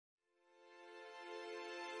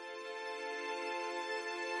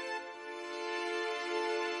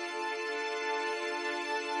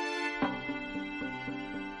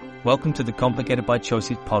Welcome to the Complicated by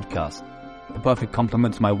Choices podcast, the perfect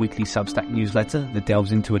complement to my weekly Substack newsletter that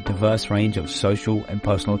delves into a diverse range of social and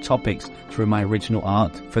personal topics through my original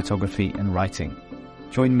art, photography, and writing.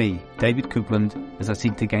 Join me, David Coupland, as I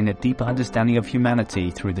seek to gain a deeper understanding of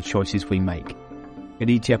humanity through the choices we make. In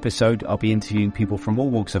each episode, I'll be interviewing people from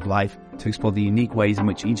all walks of life to explore the unique ways in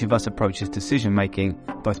which each of us approaches decision-making,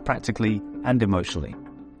 both practically and emotionally.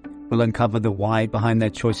 We'll uncover the why behind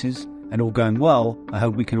their choices, and all going well, I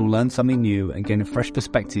hope we can all learn something new and gain a fresh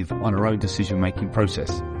perspective on our own decision-making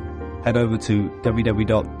process. Head over to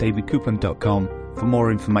www.davidcoupland.com for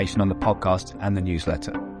more information on the podcast and the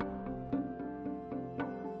newsletter.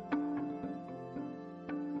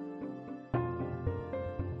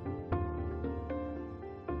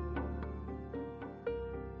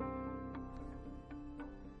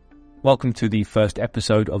 Welcome to the first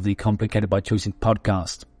episode of the Complicated by Choices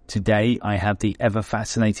podcast. Today, I have the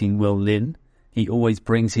ever-fascinating Linn. He always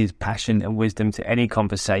brings his passion and wisdom to any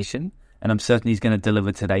conversation, and I'm certain he's going to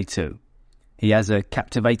deliver today too. He has a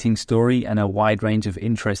captivating story and a wide range of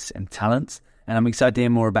interests and talents, and I'm excited to hear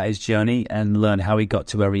more about his journey and learn how he got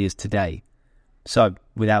to where he is today. So,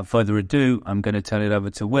 without further ado, I'm going to turn it over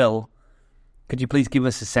to Will. Could you please give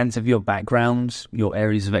us a sense of your background, your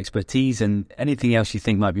areas of expertise, and anything else you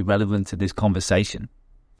think might be relevant to this conversation?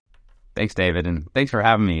 Thanks, David, and thanks for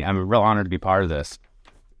having me. I'm a real honor to be part of this.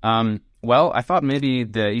 Well, I thought maybe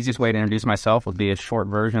the easiest way to introduce myself would be a short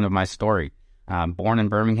version of my story. Born in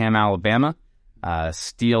Birmingham, Alabama,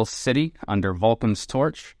 Steel City under Vulcan's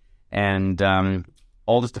torch, and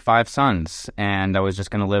oldest of 5 sons. And I was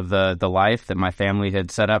just going to live the life that my family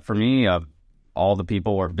had set up for me. All the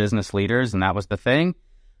people were business leaders, and that was the thing,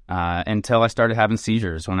 until I started having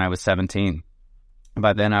seizures when I was 17.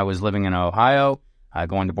 By then, I was living in Ohio,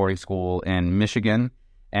 going to boarding school in Michigan,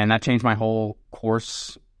 and that changed my whole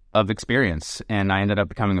course of experience. And I ended up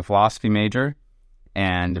becoming a philosophy major,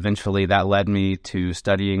 and eventually that led me to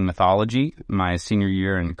studying mythology my senior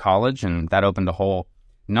year in college, and that opened a whole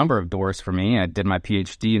number of doors for me. I did my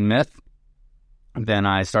PhD in myth. Then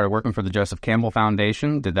I started working for the Joseph Campbell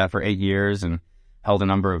Foundation, did that for 8 years, and held a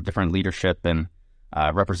number of different leadership and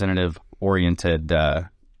representative-oriented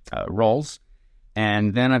roles.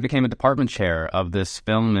 And then I became a department chair of this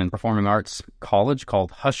film and performing arts college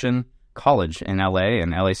called Hushin College in LA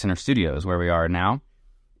and LA Center Studios, where we are now.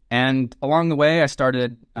 And along the way, I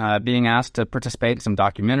started being asked to participate in some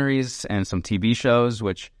documentaries and some TV shows,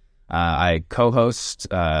 which I co-host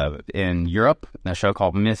in Europe, a show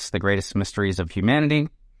called Myths, the Greatest Mysteries of Humanity.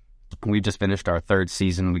 We just finished our 3rd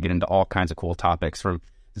season. We get into all kinds of cool topics from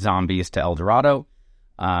zombies to El Dorado.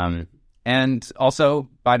 And also,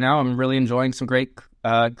 by now, I'm really enjoying some great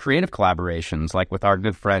creative collaborations, like with our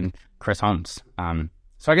good friend, Chris Holmes.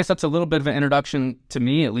 So I guess that's a little bit of an introduction to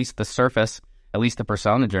me, at least the surface, at least the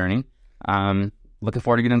persona journey. Looking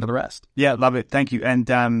forward to getting into the rest. Yeah, love it. Thank you.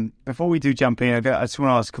 And before we do jump in, I just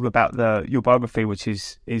want to ask about your biography, which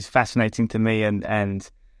is fascinating to me. And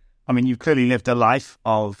I mean, you've clearly lived a life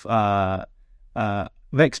of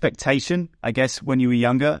expectation, I guess, when you were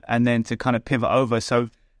younger, and then to kind of pivot over.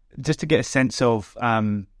 So just to get a sense of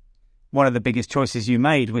one of the biggest choices you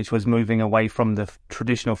made, which was moving away from the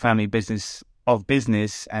traditional family business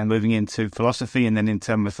and moving into philosophy and then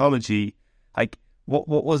into mythology. Like, what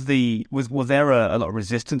was there a lot of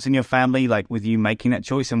resistance in your family, like with you making that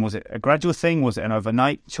choice? And was it a gradual thing? Was it an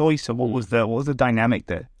overnight choice? Or what was the dynamic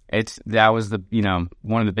there? That was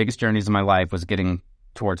one of the biggest journeys of my life was getting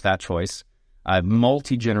towards that choice.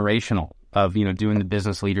 Multi-generational of, doing the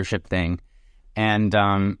business leadership thing. And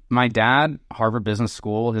my dad, Harvard Business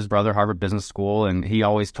School, his brother, Harvard Business School, and he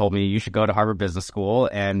always told me, you should go to Harvard Business School.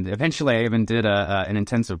 And eventually I even did an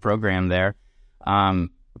intensive program there.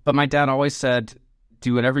 But my dad always said,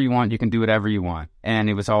 do whatever you want, you can do whatever you want. And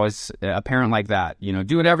it was always a parent like that,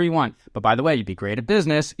 do whatever you want. But by the way, you'd be great at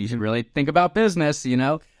business. You should really think about business,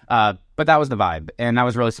 But that was the vibe. And I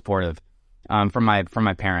was really supportive from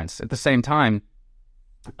my parents. At the same time,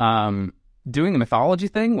 doing the mythology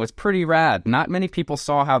thing was pretty rad. Not many people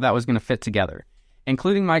saw how that was going to fit together,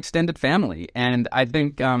 including my extended family. And I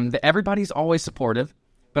think that everybody's always supportive.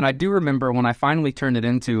 But I do remember when I finally turned it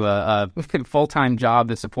into a full-time job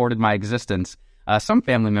that supported my existence, some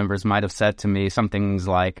family members might have said to me some things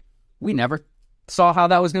like, we never saw how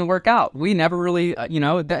that was going to work out. We never really,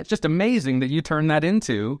 that's just amazing that you turned that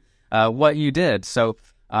into what you did. So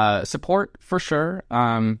support for sure,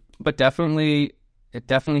 but definitely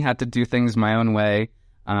had to do things my own way.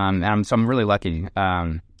 So I'm really lucky.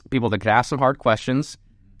 People that could ask some hard questions,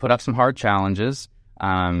 put up some hard challenges,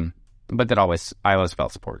 but I always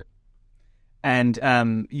felt supported.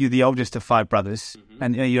 And you're the oldest of 5 brothers,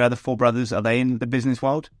 and your other 4 brothers, are they in the business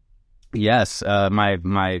world? Yes,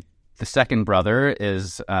 the second brother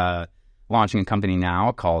is launching a company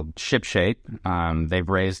now called ShipShape. They've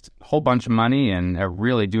raised a whole bunch of money and are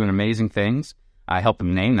really doing amazing things. I helped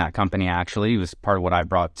him name that company, actually. It was part of what I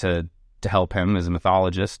brought to help him as a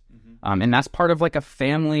mythologist. And that's part of like a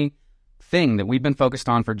family thing that we've been focused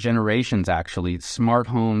on for generations, actually. Smart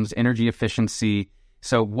homes, energy efficiency.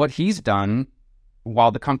 So what he's done,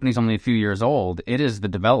 while the company's only a few years old, it is the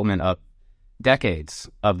development of decades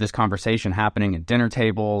of this conversation happening at dinner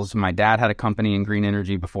tables. My dad had a company in green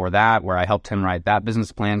energy before that, where I helped him write that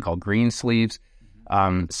business plan called Green Sleeves.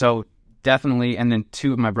 So definitely, and then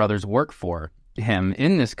two of my brothers work for him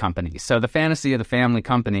in this company. So the fantasy of the family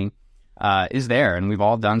company is there, and we've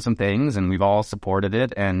all done some things, and we've all supported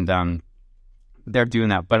it, and they're doing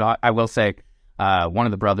that. But I will say, one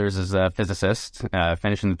of the brothers is a physicist,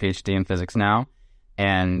 finishing the PhD in physics now,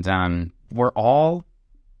 and we're all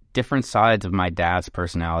different sides of my dad's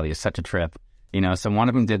personality. Is such a trip, so one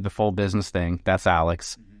of them did the full business thing. That's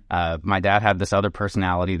Alex. My dad had this other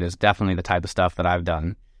personality that's definitely the type of stuff that I've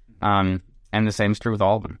done, and the same is true with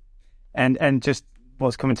all of them. And just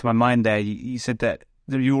what's coming to my mind there, you said that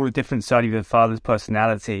you're all a different side of your father's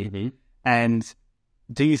personality, and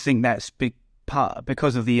do you think that's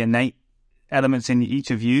because of the innate elements in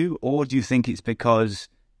each of you, or do you think it's because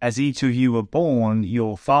as each of you were born,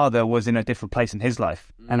 your father was in a different place in his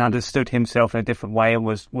life and understood himself in a different way and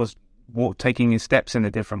was taking his steps in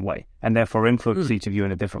a different way and therefore influenced each of you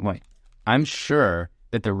in a different way? I'm sure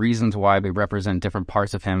that the reasons why we represent different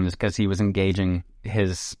parts of him is because he was engaging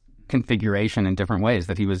his configuration in different ways,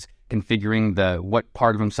 that he was configuring what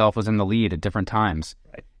part of himself was in the lead at different times.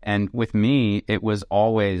 Right. And with me, it was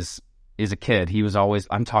always, as a kid, he was always,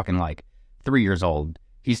 I'm talking like 3 years old,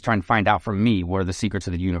 he's trying to find out from me what are the secrets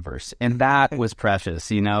of the universe. And that was precious,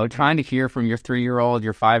 trying to hear from your 3-year-old,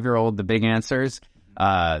 your 5-year-old, the big answers.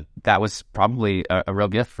 That was probably a real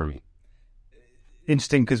gift for me.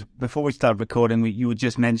 Interesting, because before we started recording, you had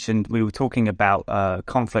just mentioned, we were talking about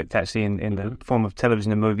conflict actually in the form of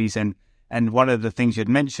television and movies. And one of the things you had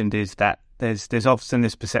mentioned is that there's often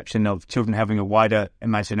this perception of children having a wider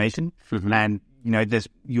imagination. And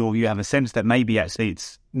you have a sense that maybe actually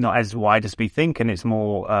it's not as wide as we think, and it's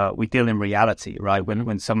more we deal in reality, right?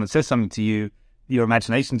 When someone says something to you, your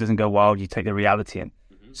imagination doesn't go wild, you take the reality in.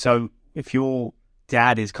 So if your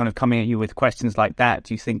dad is kind of coming at you with questions like that,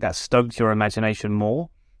 do you think that stoked your imagination more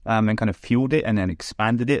and kind of fueled it and then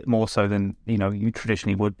expanded it more so than you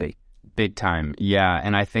traditionally would be? Big time, yeah.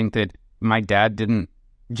 And I think that my dad didn't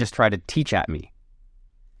just try to teach at me.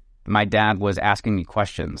 My dad was asking me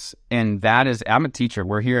questions, and I'm a teacher.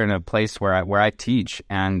 We're here in a place where I teach,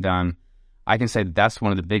 and I can say that's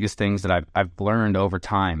one of the biggest things that I've learned over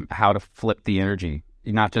time, how to flip the energy,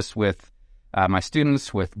 not just with my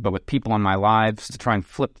students, but with people in my lives, to try and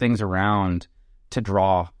flip things around to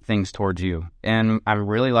draw things towards you. And I'm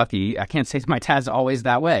really lucky. I can't say my dad's always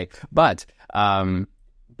that way, but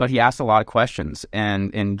he asked a lot of questions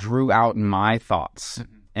and drew out my thoughts.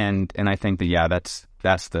 And I think that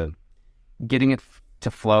that's the getting it to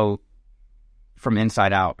flow from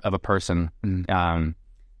inside out of a person. I'm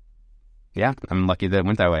lucky that it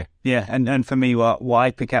went that way. Yeah, and for me, what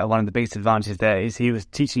I pick out one of the biggest advantages there is he was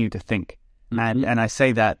teaching you to think. And I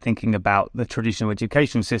say that thinking about the traditional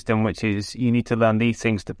education system, which is you need to learn these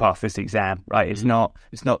things to pass this exam, right? It's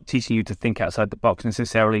not teaching you to think outside the box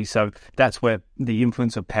necessarily. So that's where the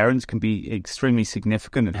influence of parents can be extremely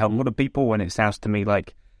significant and help a lot of people. And it sounds to me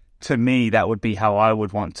like, that would be how I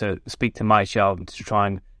would want to speak to my child, to try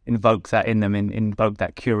and invoke that in them, and invoke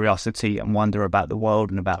that curiosity and wonder about the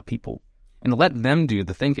world and about people. And let them do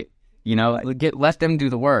the thinking. Let them do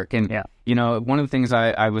the work. And, one of the things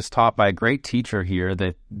I was taught by a great teacher here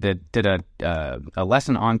that did a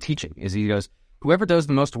lesson on teaching is he goes, whoever does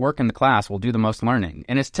the most work in the class will do the most learning.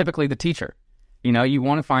 And it's typically the teacher. You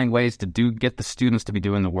want to find ways to get the students to be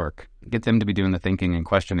doing the work, get them to be doing the thinking and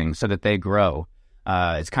questioning so that they grow.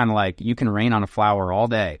 It's kind of like you can rain on a flower all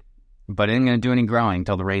day, but it ain't going to do any growing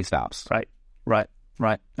until the rain stops. Right.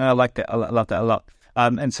 I like that. I love that a lot.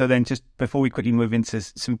 And so then just before we quickly move into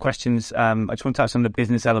some questions, I just want to touch on the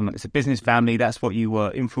business element. It's a business family. That's what you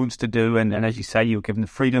were influenced to do. And as you say, you were given the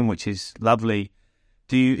freedom, which is lovely.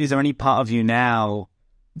 Is there any part of you now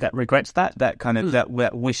that regrets that kind of, that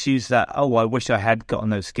wishes that, I wish I had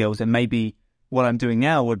gotten those skills, and maybe what I'm doing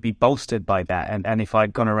now would be bolstered by that? And if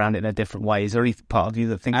I'd gone around it in a different way, is there any part of you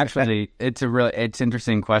that thinks actually, it's an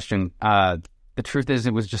interesting question. The truth is,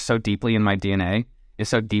 it was just so deeply in my DNA. Is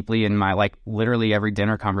so deeply in my, literally every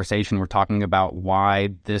dinner conversation, we're talking about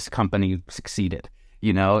why this company succeeded,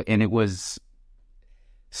 and it was,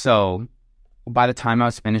 so by the time I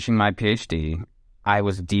was finishing my PhD, I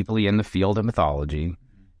was deeply in the field of mythology,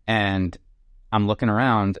 and I'm looking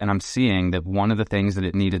around and I'm seeing that one of the things that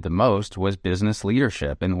it needed the most was business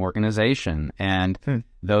leadership and organization and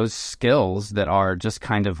those skills that are just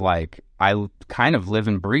kind of like, I kind of live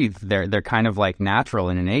and breathe. They're kind of like natural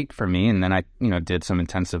and innate for me. And then I, did some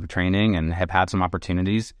intensive training and have had some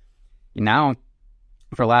opportunities. Now,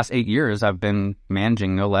 for the last 8 years, I've been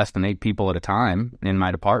managing no less than 8 people at a time in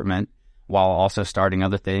my department, while also starting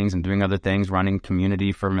other things and doing other things, running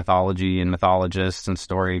community for mythology and mythologists and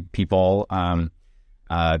story people,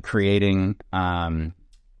 creating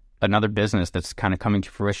another business that's kind of coming to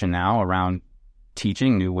fruition now around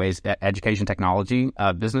teaching new ways, education technology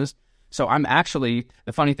business. So I'm actually,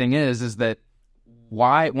 the funny thing is that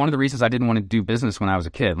one of the reasons I didn't want to do business when I was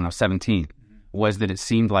a kid, when I was 17, was that it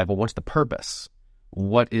seemed like, well, what's the purpose?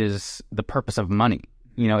 What is the purpose of money?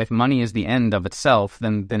 If money is the end of itself,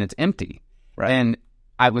 then it's empty. Right. And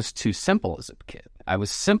I was too simple as a kid. I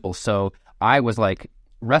was simple. So I was like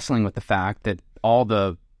wrestling with the fact that all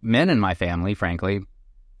the men in my family, frankly,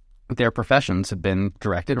 their professions have been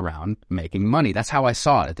directed around making money. That's how I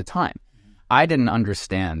saw it at the time. I didn't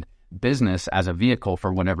understand business as a vehicle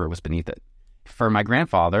for whatever was beneath it. For my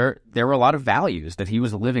grandfather, there were a lot of values that he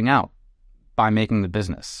was living out by making the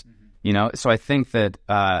business. So I think that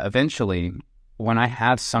eventually, when I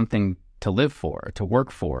had something to live for, to work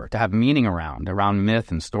for, to have meaning around myth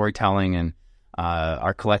and storytelling and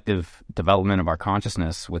our collective development of our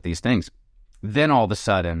consciousness with these things, then all of a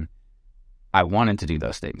sudden, I wanted to do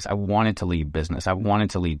those things. I wanted to lead business. I wanted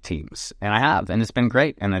to lead teams. And I have. And it's been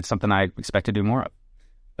great. And it's something I expect to do more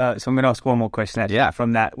of. So I'm going to ask one more question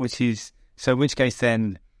from that, which is, so in which case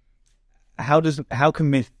then, how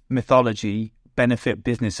can mythology benefit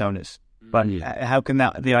business owners? But how can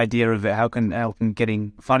the idea of it, how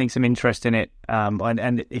can finding some interest in it,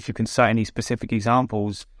 and if you can cite any specific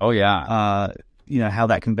examples, how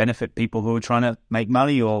that can benefit people who are trying to make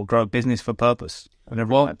money or grow a business for purpose,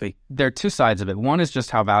 whatever it might be. There are two sides of it. One is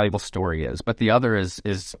just how valuable story is, but the other is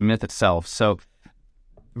myth itself. So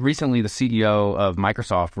recently, the CEO of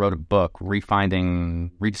Microsoft wrote a book,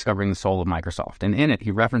 Rediscovering the Soul of Microsoft, and in it,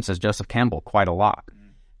 he references Joseph Campbell quite a lot.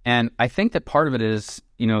 And I think that part of it is,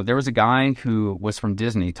 there was a guy who was from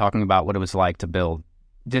Disney talking about what it was like to build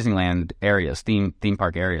Disneyland areas, theme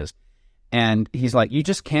park areas. And he's like, you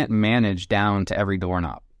just can't manage down to every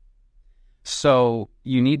doorknob. So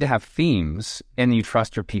you need to have themes, and you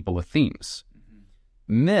trust your people with themes.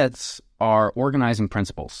 Myths are organizing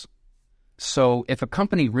principles. So if a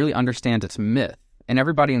company really understands its myth, and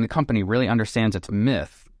everybody in the company really understands its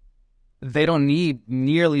myth, they don't need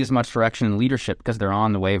nearly as much direction and leadership because they're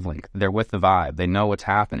on the wavelength. They're with the vibe. They know what's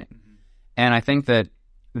happening. And I think that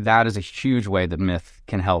is a huge way that myth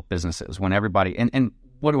can help businesses when everybody, and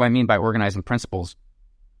what do I mean by organizing principles?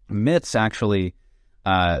 Myths actually,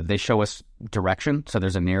 they show us direction. So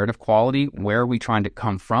there's a narrative quality. Where are we trying to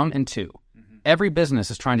come from and to? Every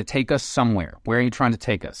business is trying to take us somewhere. Where are you trying to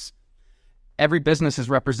take us? Every business is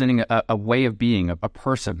representing a way of being, a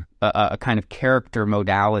person, a kind of character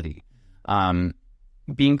modality.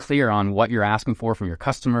 Being clear on what you're asking for from your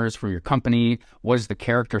customers, from your company, what is the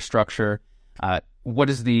character structure, what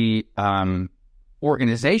is the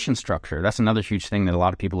organization structure. That's another huge thing that a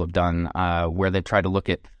lot of people have done, where they try to look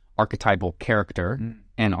at archetypal character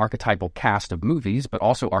and archetypal cast of movies, but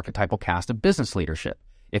also archetypal cast of business leadership.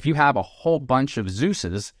 If you have a whole bunch of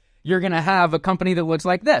Zeuses, you're going to have a company that looks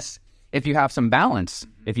like this. If you have some balance,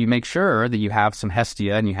 if you make sure that you have some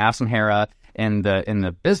Hestia and you have some Hera in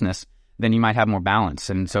the business, then you might have more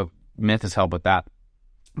balance. And so myth has helped with that.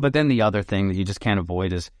 But then the other thing that you just can't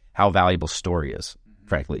avoid is how valuable story is,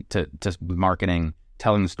 frankly, to just marketing,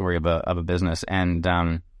 telling the story of a business. And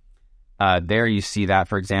there you see that,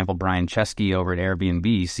 for example, Brian Chesky over at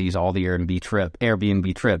Airbnb sees all the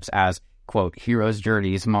Airbnb trips as, quote, hero's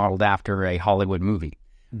journeys modeled after a Hollywood movie,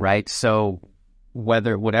 right? So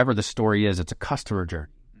whatever the story is, it's a customer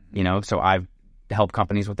journey, So I've helped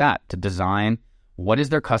companies with that, to design what is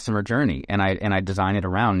their customer journey, and I design it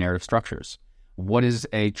around narrative structures. What is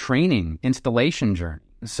a training installation journey,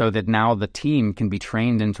 so that now the team can be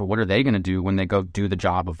trained into what are they going to do when they go do the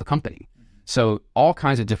job of the company. So all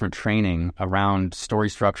kinds of different training around story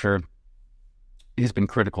structure has been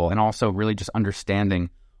critical, and also really just understanding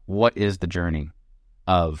what is the journey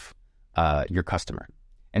of your customer.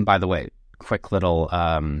 And by the way, quick little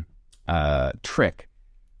trick.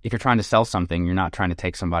 If you're trying to sell something, you're not trying to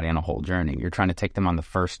take somebody on a whole journey. You're trying to take them on the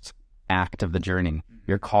first act of the journey.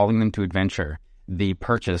 You're calling them to adventure. The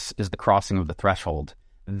purchase is the crossing of the threshold.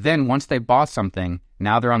 Then once they've bought something,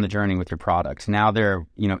 now they're on the journey with your products. Now they're,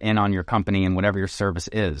 in on your company and whatever your service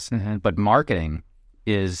is. But marketing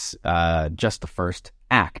is just the first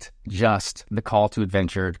act, just the call to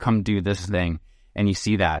adventure, come do this thing. And you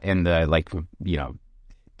see that in the,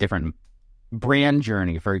 different brand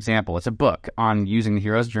journey, for example. It's a book on using the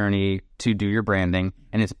hero's journey to do your branding,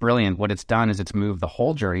 and it's brilliant. What it's done is it's moved the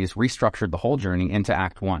whole journey, it's restructured the whole journey into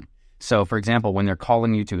Act 1. So, for example, when they're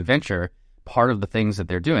calling you to adventure, part of the things that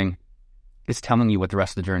they're doing is telling you what the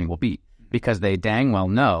rest of the journey will be, because they dang well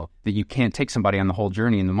know that you can't take somebody on the whole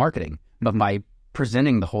journey in the marketing, but by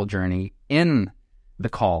presenting the whole journey in the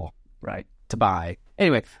call to buy.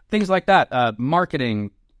 Anyway, things like that,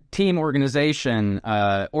 marketing, team organization,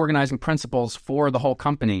 organizing principles for the whole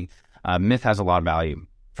company. Myth has a lot of value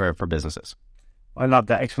for businesses. I love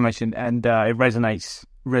that explanation, and it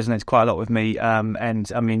resonates quite a lot with me.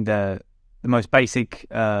 And I mean, the most basic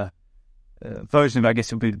version of it, I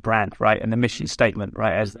guess, would be the brand, right, and the mission statement,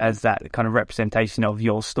 right, as that kind of representation of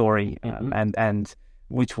your story, and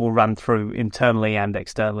which will run through internally and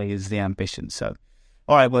externally is the ambition. So,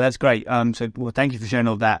 all right, well, that's great. Thank you for sharing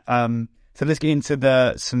all that. So let's get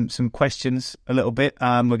into some questions a little bit.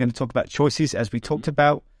 We're going to talk about choices, as we talked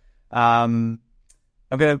about. I'm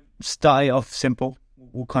going to start it off simple.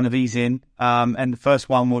 We'll kind of ease in. And the first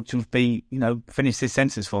one will just be, finish this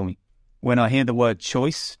sentence for me. When I hear the word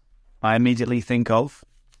choice, I immediately think of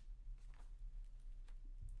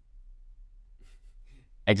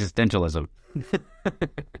existentialism.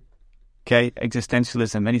 Okay,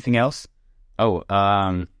 existentialism. Anything else?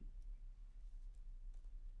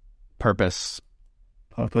 Purpose.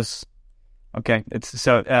 Okay,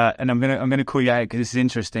 and I'm gonna call you out because this is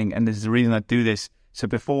interesting, and this is the reason I do this. So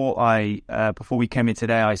before we came in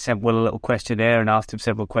today, I sent Will a little questionnaire and asked him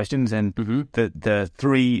several questions, and the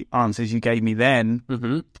three answers you gave me then,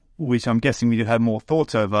 which I'm guessing you had more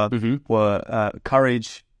thoughts over, were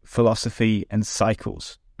courage, philosophy, and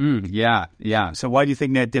cycles. Yeah. So why do you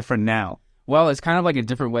think they're different now? Well, it's kind of like a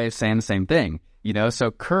different way of saying the same thing, So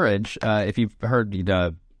courage, if you've heard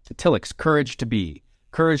Tillich's Courage to Be.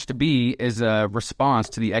 Courage to Be is a response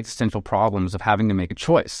to the existential problems of having to make a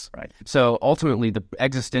choice. Right. So ultimately, the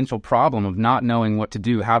existential problem of not knowing what to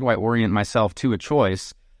do, how do I orient myself to a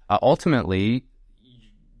choice, ultimately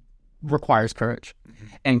requires courage.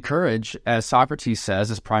 And courage, as Socrates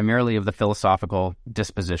says, is primarily of the philosophical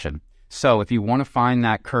disposition. So if you want to find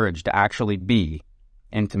that courage to actually be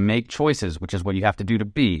and to make choices, which is what you have to do to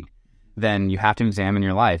be, then you have to examine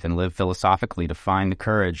your life and live philosophically to find the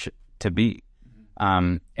courage to be.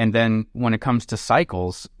 And then when it comes to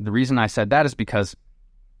cycles, the reason I said that is because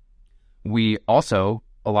we also,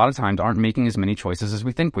 a lot of times, aren't making as many choices as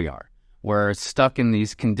we think we are. We're stuck in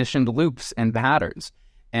these conditioned loops and patterns.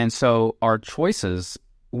 And so our choices,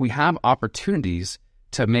 we have opportunities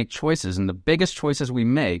to make choices. And the biggest choices we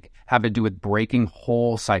make have to do with breaking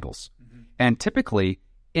whole cycles. And typically,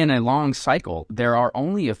 in a long cycle, there are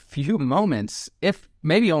only a few moments, if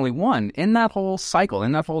maybe only one, in that whole cycle,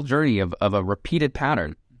 in that whole journey of a repeated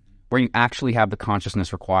pattern, where you actually have the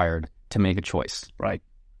consciousness required to make a choice. Right.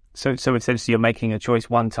 So essentially, you're making a choice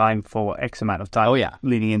one time for X amount of time. Oh, yeah.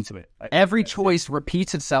 Leading into it. Every choice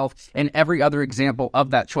repeats itself in every other example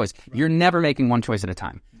of that choice. Right. You're never making one choice at a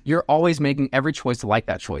time. You're always making every choice like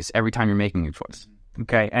that choice every time you're making a choice.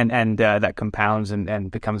 Okay, and that compounds and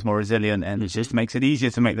becomes more resilient, and it just makes it easier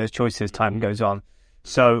to make those choices as time goes on.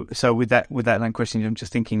 So with that line question, I'm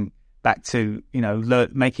just thinking back to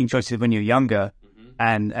making choices when you're younger,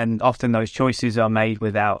 and often those choices are made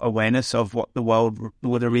without awareness of what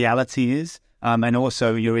the reality is, and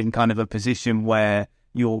also you're in kind of a position where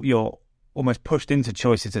you're almost pushed into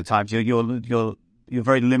choices at times. You're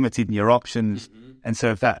very limited in your options, and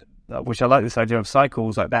so if that, which I like this idea of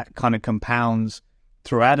cycles, like that kind of compounds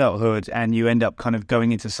through adulthood, and you end up kind of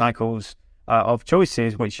going into cycles of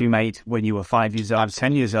choices which you made when you were 5 years old,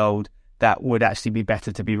 10 years old, that would actually be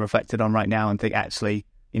better to be reflected on right now and think, actually,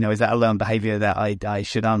 is that a learned behavior that I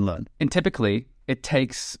should unlearn? And typically, it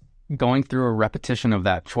takes going through a repetition of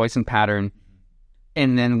that choice and pattern,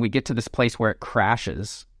 and then we get to this place where it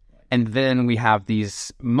crashes, and then we have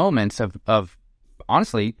these moments of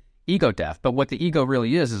honestly, ego death. But what the ego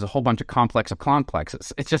really is a whole bunch of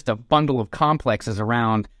complexes. It's just a bundle of complexes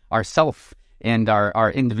around our self and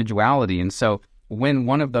our individuality. And so when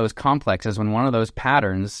one of those complexes, when one of those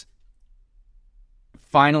patterns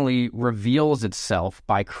finally reveals itself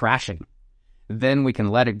by crashing, then we can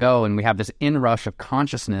let it go, and we have this inrush of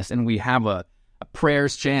consciousness, and we have a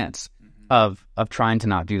prayer's chance of trying to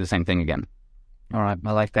not do the same thing again. All right,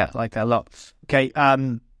 I like that a lot. Okay,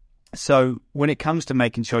 so when it comes to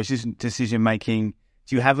making choices and decision making,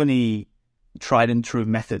 do you have any tried and true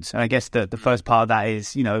methods? And I guess the first part of that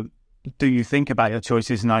is, do you think about your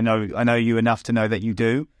choices? And I know you enough to know that you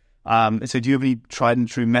do. So do you have any tried and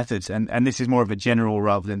true methods? And this is more of a general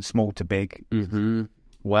rather than small to big. Mm-hmm.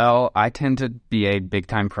 Well, I tend to be a big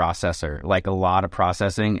time processor, like a lot of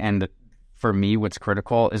processing. And for me, what's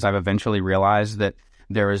critical is I've eventually realized that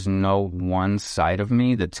there is no one side of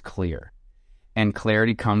me that's clear. And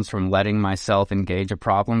clarity comes from letting myself engage a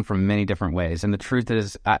problem from many different ways. And the truth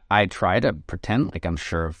is, I try to pretend like I'm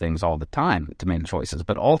sure of things all the time to make choices,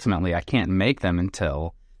 but ultimately I can't make them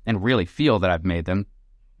and really feel that I've made them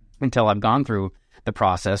until I've gone through the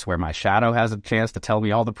process where my shadow has a chance to tell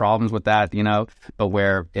me all the problems with that, but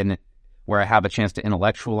where I have a chance to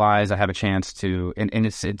intellectualize, I have a chance to, and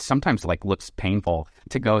it sometimes like looks painful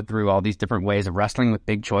to go through all these different ways of wrestling with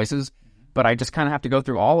big choices. But I just kind of have to go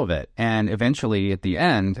through all of it. And eventually, at the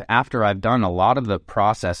end, after I've done a lot of the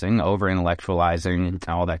processing, over-intellectualizing,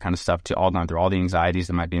 all that kind of stuff, gone through all the anxieties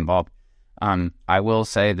that might be involved, I will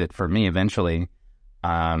say that for me, eventually,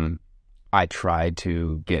 I tried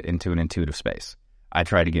to get into an intuitive space. I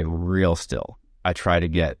try to get real still. I try to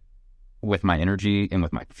get with my energy and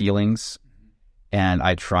with my feelings. And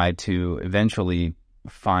I try to eventually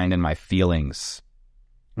find in my feelings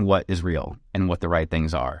what is real and what the right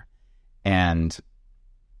things are. And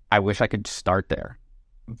I wish I could start there,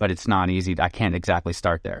 but it's not easy. I can't exactly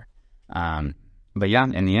start there. But yeah,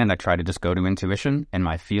 in the end, I try to just go to intuition and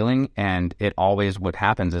my feeling. And it always, what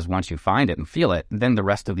happens is once you find it and feel it, then the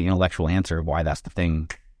rest of the intellectual answer of why that's the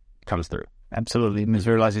thing comes through. Absolutely,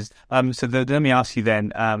 materializes. Let me ask you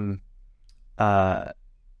then,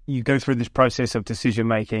 you go through this process of decision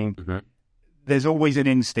making. Mm-hmm. There's always an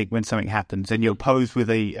instinct when something happens and you're posed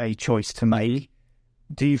with a choice to make.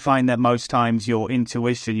 Do you find that most times your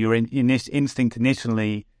intuition, your instinct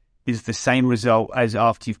initially is the same result as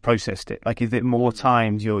after you've processed it? Like, is it more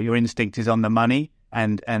times your instinct is on the money?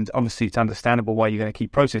 And obviously it's understandable why you're going to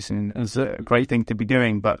keep processing. It's a great thing to be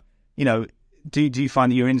doing. But, do you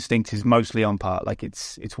find that your instinct is mostly on par? Like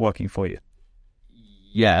it's working for you?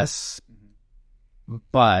 Yes.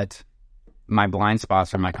 But my blind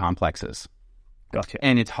spots are my complexes. Gotcha.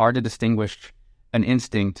 And it's hard to distinguish an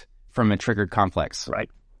instinct from a triggered complex. Right.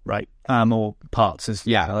 Or parts.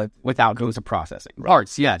 Without goes to processing. Right.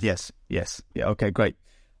 Parts, yes. Yes. Yeah, okay, great.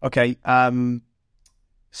 Okay,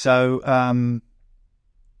 so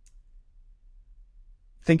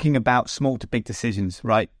thinking about small to big decisions,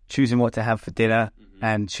 right? Choosing what to have for dinner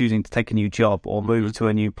and choosing to take a new job or move to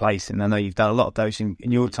a new place. And I know you've done a lot of those in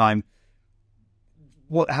your time.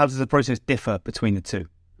 How does the process differ between the two?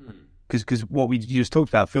 Because what we just talked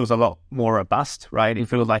about feels a lot more robust, right? It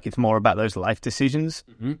feels like it's more about those life decisions.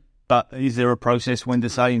 Mm-hmm. But is there a process when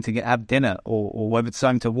deciding to have dinner or whether it's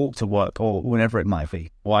time to walk to work or whenever it might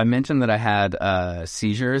be? Well, I mentioned that I had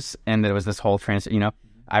seizures and that it was this whole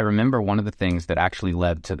I remember one of the things that actually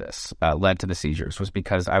led to the seizures was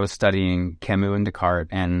because I was studying Camus and Descartes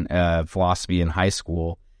and philosophy in high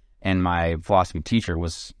school, and my philosophy teacher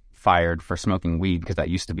was fired for smoking weed because that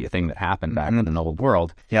used to be a thing that happened back in the old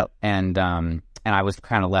world. Yep. And I was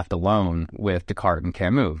kind of left alone with Descartes and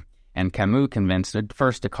Camus. And Camus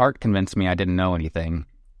Descartes convinced me I didn't know anything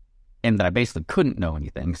and that I basically couldn't know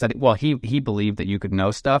anything. He believed that you could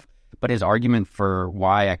know stuff, but his argument for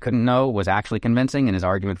why I couldn't know was actually convincing, and his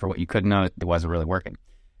argument for what you could know, it wasn't really working.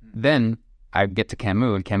 Then I get to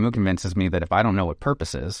Camus, and Camus convinces me that if I don't know what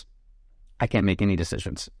purpose is, I can't make any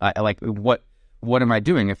decisions. What am I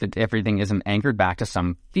doing if everything isn't anchored back to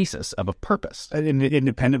some thesis of a purpose? An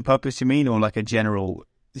independent purpose, you mean, or like a general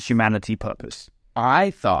humanity purpose?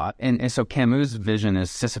 I thought, and so Camus' vision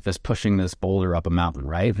is Sisyphus pushing this boulder up a mountain,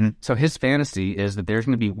 right? Mm-hmm. So his fantasy is that there's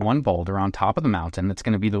going to be one boulder on top of the mountain that's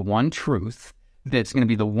going to be the one truth, that's going to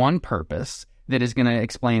be the one purpose that is going to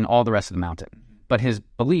explain all the rest of the mountain. But his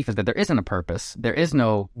belief is that there isn't a purpose. There is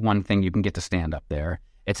no one thing you can get to stand up there.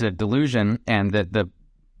 It's a delusion, and that the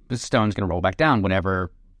stone's going to roll back down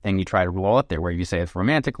whenever thing you try to roll up there, where you say it's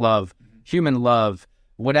romantic love, human love,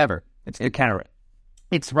 whatever. It's a carrot.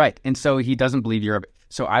 It's right. And so he doesn't believe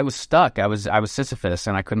so I was stuck. I was Sisyphus,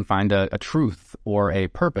 and I couldn't find a truth or a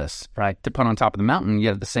purpose, right, to put on top of the mountain.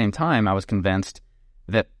 Yet at the same time, I was convinced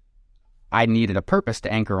that I needed a purpose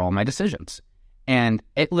to anchor all my decisions. And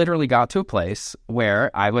it literally got to a place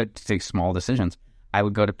where I would take small decisions. I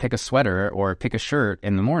would go to pick a sweater or pick a shirt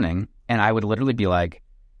in the morning, and I would literally be like,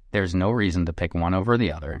 there's no reason to pick one over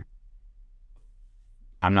the other.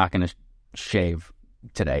 I'm not going to shave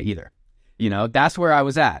today either. That's where I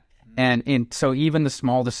was at. And so even the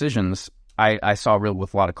small decisions, I saw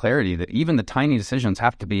with a lot of clarity that even the tiny decisions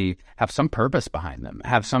have some purpose behind them,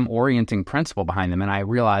 have some orienting principle behind them. And I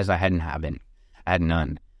realized I hadn't have any. I had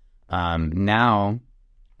none. Now,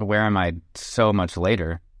 where am I so much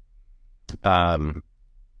later?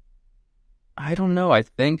 I don't know. I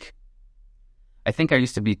think I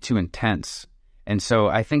used to be too intense. And so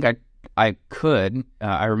I think I could,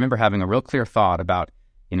 I remember having a real clear thought about,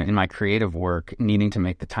 in my creative work, needing to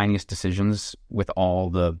make the tiniest decisions with all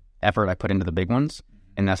the effort I put into the big ones.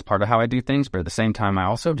 And that's part of how I do things. But at the same time, I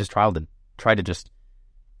also just try to just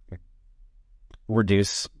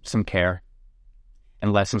reduce some care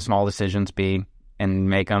and let some small decisions be and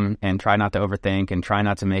make them, and try not to overthink and try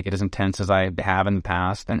not to make it as intense as I have in the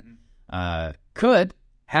past. And could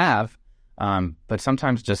have, but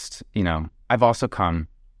sometimes just, I've also come,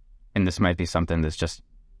 and this might be something that's just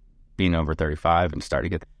being over 35 and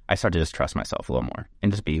I started to just trust myself a little more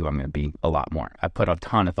and just be who I'm going to be a lot more. I put a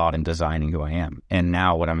ton of thought in designing who I am. And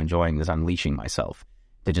now what I'm enjoying is unleashing myself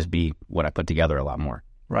to just be what I put together a lot more.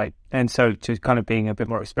 Right. And so to kind of being a bit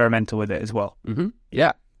more experimental with it as well. Mm-hmm.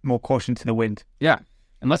 Yeah. More caution to the wind. Yeah.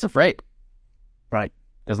 And less afraid. Right.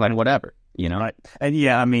 Just like whatever, Right. And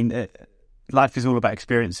yeah, I mean, life is all about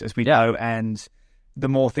experience, as we know. And the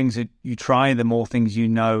more things that you try, the more things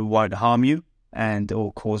won't harm you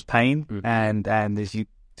or cause pain. Mm-hmm. And as you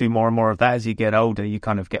do more and more of that, as you get older, you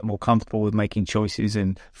kind of get more comfortable with making choices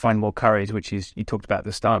and find more courage, which is, you talked about at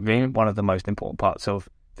the start, being one of the most important parts of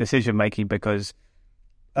decision making, because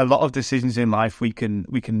a lot of decisions in life, we can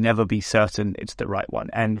never be certain it's the right one.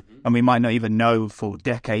 And we might not even know for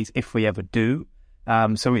decades if we ever do.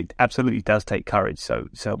 So it absolutely does take courage. So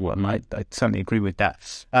I certainly agree with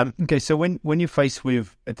that. Okay, so when you're faced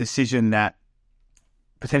with a decision that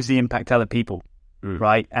potentially impact other people,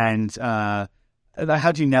 right? And how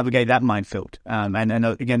do you navigate that minefield? And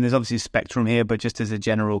again, there's obviously a spectrum here, but just as a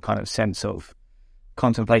general kind of sense of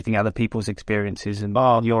contemplating other people's experiences and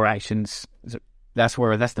your actions. That's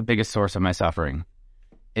the biggest source of my suffering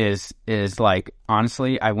is like,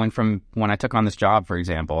 honestly, I went from, when I took on this job, for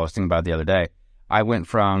example, I was thinking about it the other day, I went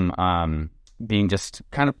from being just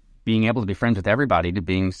kind of being able to be friends with everybody to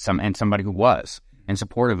being somebody who was and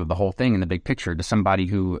supportive of the whole thing in the big picture, to somebody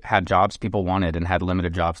who had jobs people wanted and had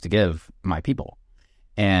limited jobs to give my people.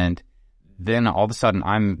 And then all of a sudden,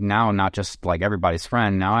 I'm now not just like everybody's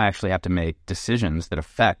friend. Now I actually have to make decisions that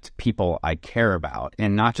affect people I care about,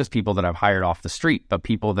 and not just people that I've hired off the street, but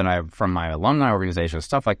people that I've from my alumni organization,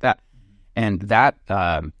 stuff like that. And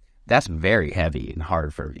that's very heavy and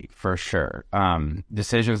hard for me, for sure.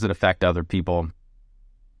 Decisions that affect other people.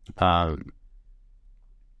 I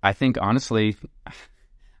think, honestly,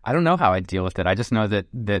 I don't know how I deal with it. I just know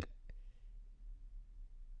that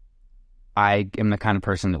I am the kind of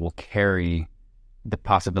person that will carry the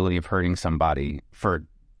possibility of hurting somebody for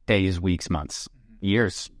days, weeks, months,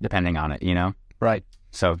 years, depending on it, Right.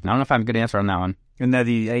 So I don't know if I have a good answer on that one. And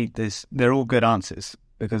they're all good answers,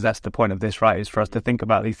 because that's the point of this, right? Is for us to think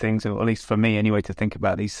about these things, or at least for me anyway, to think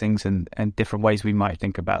about these things and different ways we might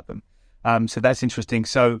think about them. So that's interesting.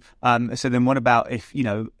 So then what about if,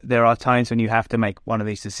 there are times when you have to make one of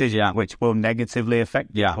these decisions, which will negatively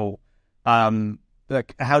affect people?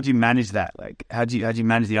 Like, how do you manage that? Like, how do you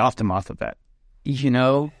manage the aftermath of that?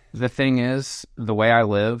 The thing is, the way I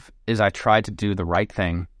live is I try to do the right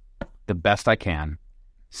thing the best I can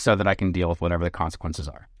so that I can deal with whatever the consequences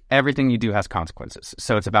are. Everything you do has consequences.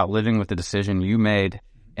 So it's about living with the decision you made,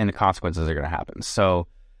 and the consequences are going to happen. So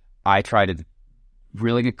I try to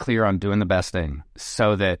really get clear on doing the best thing,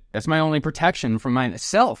 so that that's my only protection from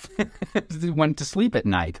myself when to sleep at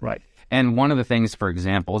night. Right. And one of the things, for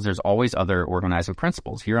example, is there's always other organizing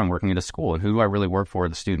principles. Here I'm working at a school, and who do I really work for?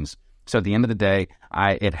 The students. So at the end of the day,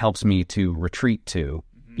 it helps me to retreat to,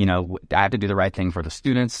 I have to do the right thing for the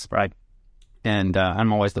students. Right. And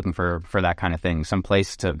I'm always looking for that kind of thing, some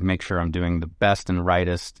place to make sure I'm doing the best and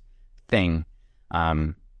rightest thing.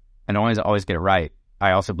 And always get it right.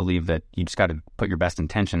 I also believe that you just got to put your best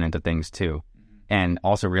intention into things too. And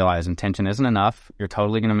also realize intention isn't enough. You're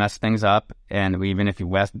totally going to mess things up. And even if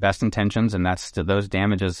you have best intentions, and those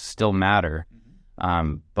damages still matter.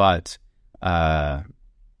 And one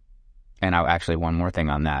more thing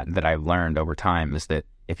on that I've learned over time is that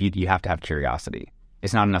if you have to have curiosity.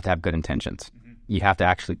 It's not enough to have good intentions. You have to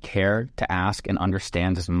actually care to ask and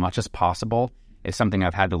understand as much as possible. It's something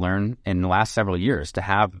I've had to learn in the last several years. To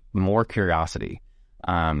have more curiosity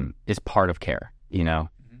is part of care,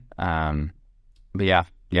 But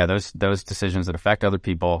those decisions that affect other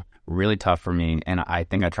people, really tough for me. And I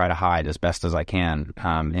think I try to hide as best as I can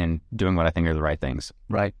in doing what I think are the right things.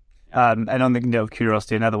 Right. And on the note of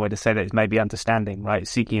curiosity, another way to say that is maybe understanding, right?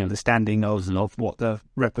 Seeking understanding of what the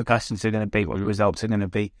repercussions are going to be, what the results are going to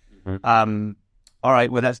be. All right.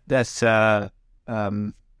 Well, that's it's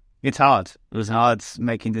hard. It's hard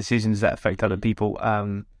making decisions that affect other people.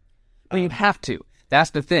 You have to.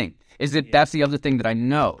 That's the thing. That's the other thing that I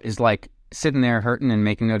know is, like, sitting there hurting and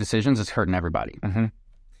making no decisions is hurting everybody. Mm-hmm.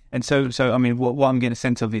 And so I mean, what I'm getting a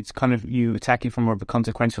sense of, it's kind of you attacking from more of a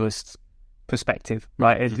consequentialist perspective,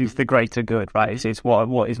 right? It's the greater good, right? It's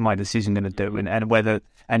what is my decision going to do, and whether,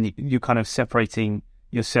 and you're kind of separating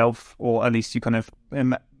yourself, or at least you kind of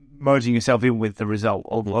merging yourself in with the result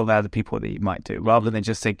of other people that you might do, rather than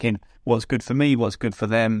just thinking what's good for me, what's good for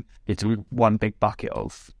them. It's one big bucket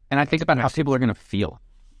of. And I think about how people are going to feel.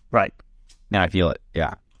 Right. Now I feel it.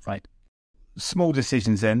 Yeah. Right. Small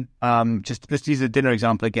decisions then. Just let's use a dinner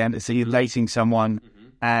example again. So you're dating someone,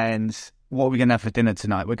 and what are we going to have for dinner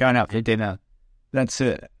tonight? We're going out for dinner. That's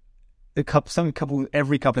a couple.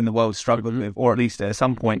 Every couple in the world struggles with, or at least at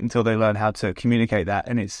some point, until they learn how to communicate that.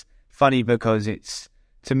 And it's funny because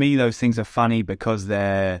to me, those things are funny because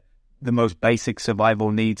they're the most basic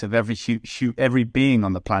survival needs of every being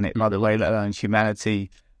on the planet, by the way, let alone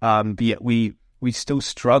humanity. But yet we still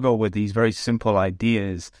struggle with these very simple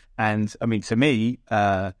ideas. And I mean, to me,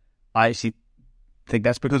 I actually think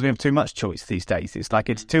that's because we have too much choice these days. It's like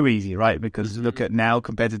it's too easy, right? Because look at now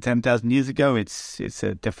compared to 10,000 years ago, it's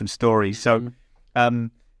a different story. So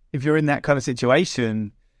if you're in that kind of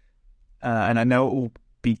situation, and I know it will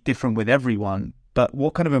be different with everyone, but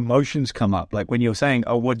what kind of emotions come up? Like when you're saying,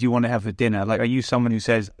 oh, what do you want to have for dinner? Like, are you someone who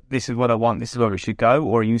says, this is what I want, this is where we should go?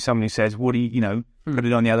 Or are you someone who says, what do you, put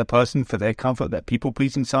it on the other person for their comfort, that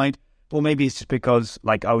people-pleasing side? Or maybe it's just because,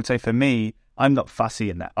 like, I would say for me, I'm not fussy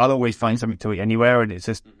in that. I'll always find something to eat anywhere. And it's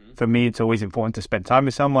just, for me, it's always important to spend time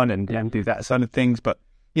with someone and do that side of things. But,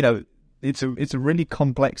 it's a really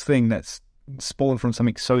complex thing that's spawned from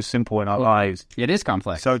something so simple in our lives. It is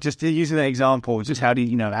complex. So just using that example, just how do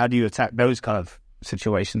you attack those kind of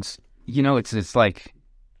situations? It's like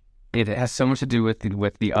it has so much to do with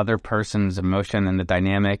the other person's emotion and the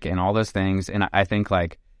dynamic and all those things. And I think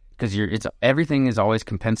like because everything is always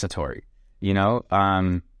compensatory.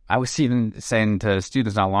 I was even saying to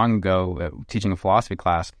students not long ago, teaching a philosophy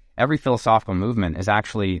class, every philosophical movement is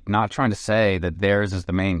actually not trying to say that theirs is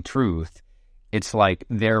the main truth. It's like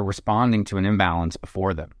they're responding to an imbalance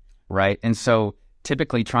before them, right? And so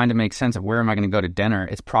typically trying to make sense of where am I going to go to dinner,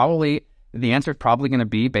 the answer is probably going to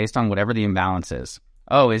be based on whatever the imbalance is.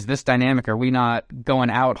 Oh, is this dynamic? Are we not going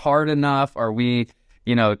out hard enough? Are we,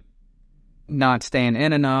 not staying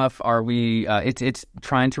in enough? Are we, it's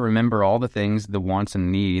trying to remember all the things, the wants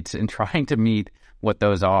and needs, and trying to meet what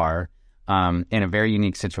those are in a very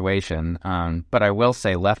unique situation. But I will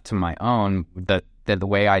say, left to my own, that the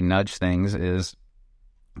way I nudge things is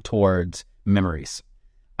towards memories.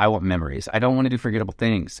 I want memories. I don't want to do forgettable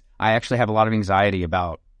things. I actually have a lot of anxiety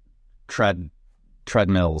about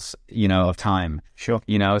treadmills, of time. Sure.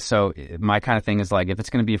 So my kind of thing is like, if it's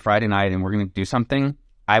going to be a Friday night and we're going to do something,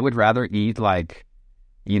 I would rather eat like,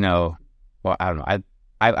 well, I don't know.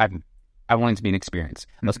 I want it to be an experience.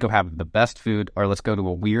 Let's go have the best food, or let's go to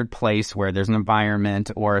a weird place where there's an environment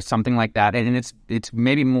or something like that. And it's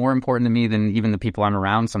maybe more important to me than even the people I'm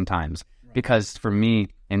around sometimes, because for me,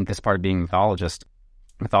 and this part of being mythologists,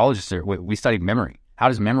 we study memory. How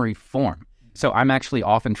does memory form? So I'm actually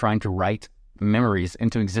often trying to write memories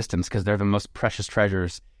into existence because they're the most precious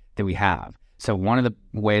treasures that we have. So one of the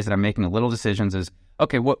ways that I'm making the little decisions is,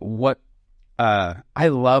 okay, what I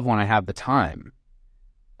love when I have the time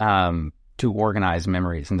to organize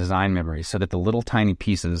memories and design memories so that the little tiny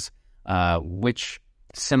pieces, which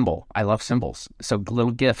symbol, I love symbols. So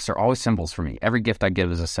little gifts are always symbols for me. Every gift I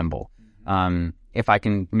give is a symbol. If I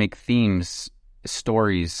can make themes,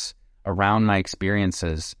 stories around my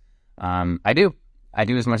experiences, I do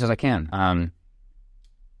as much as I can.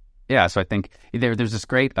 So I think there's this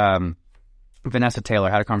great Vanessa Taylor.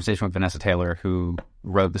 I had a conversation with Vanessa Taylor, who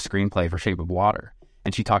wrote the screenplay for Shape of Water,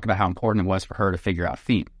 and she talked about how important it was for her to figure out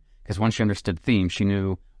theme, because once she understood theme, she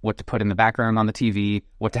knew what to put in the background on the TV,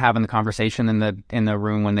 what to have in the conversation in the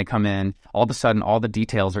room when they come in. All of a sudden, all the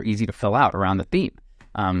details are easy to fill out around the theme.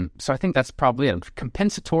 So I think that's probably it.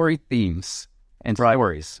 Compensatory themes and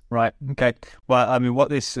stories. Right. Okay. Well, I mean, what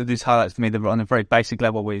this highlights to me on a very basic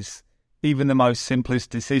level is even the most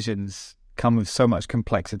simplest decisions come with so much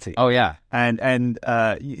complexity. Oh yeah. And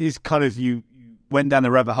it's kind of, you went down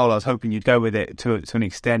the rabbit hole I was hoping you'd go with it to an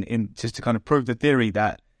extent, in just to kind of prove the theory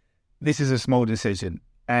that this is a small decision.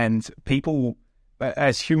 And people,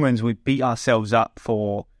 as humans, we beat ourselves up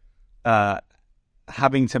for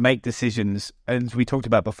having to make decisions, as we talked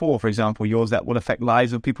about before, for example, yours that will affect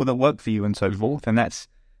lives of people that work for you and so forth. And that's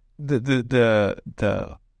the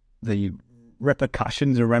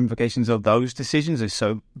repercussions or ramifications of those decisions are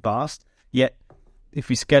so vast. Yet, if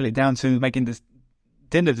we scale it down to making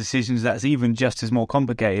dinner decisions, that's even just as more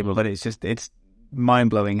complicated. But it's mind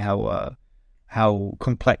blowing how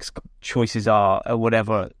complex choices are, or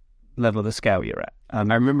whatever level of the scale you're at. I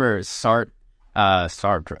remember Sartre,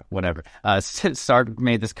 whatever. Sartre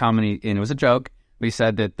made this comment, and it was a joke, but he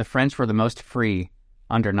said that the French were the most free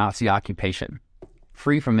under Nazi occupation,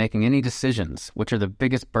 free from making any decisions, which are the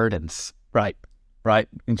biggest burdens. Right.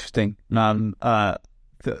 Interesting. I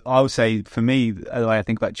would say for me, the way I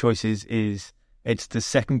think about choices is it's the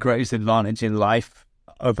second greatest advantage in life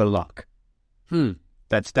over luck.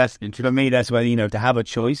 That's for me. That's where, to have a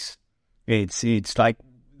choice. It's like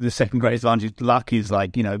the second greatest advantage. Luck is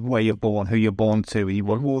like, where you're born, who you're born to. You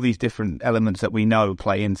want all these different elements that we know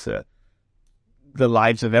play into the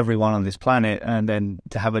lives of everyone on this planet, and then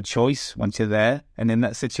to have a choice once you're there and in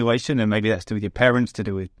that situation, and maybe that's to do with your parents, to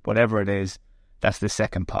do with whatever it is, that's the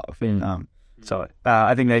second part of it. So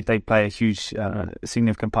I think they play a huge,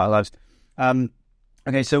 significant part of lives.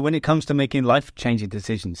 Okay, so when it comes to making life-changing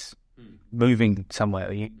decisions, moving somewhere,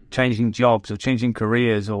 are you changing jobs or changing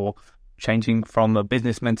careers or changing from a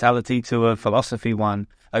business mentality to a philosophy one,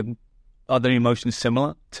 are there emotions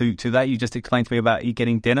similar to that? You just explained to me about you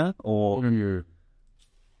getting dinner, or...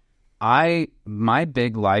 My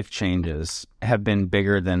big life changes have been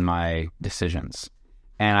bigger than my decisions.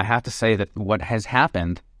 And I have to say that what has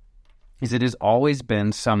happened is it has always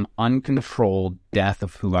been some uncontrolled death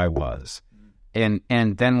of who I was. And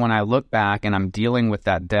then when I look back and I'm dealing with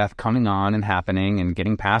that death coming on and happening and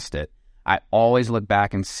getting past it, I always look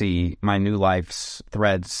back and see my new life's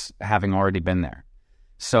threads having already been there.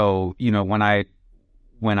 So, when I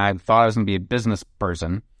thought I was going to be a business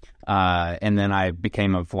person, and then I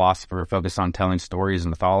became a philosopher focused on telling stories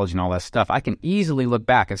and mythology and all that stuff, I can easily look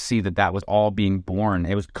back and see that was all being born.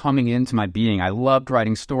 It was coming into my being. I loved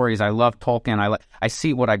writing stories. I loved Tolkien. I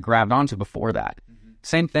see what I grabbed onto before that.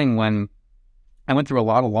 Same thing when I went through a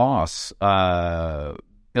lot of loss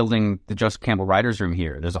building the Joseph Campbell Writers Room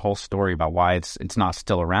here. There's a whole story about why it's not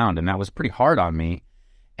still around, and that was pretty hard on me.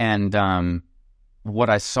 And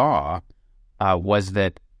what I saw was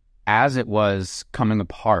that as it was coming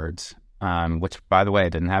apart, which, by the way,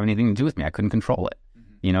 didn't have anything to do with me. I couldn't control it.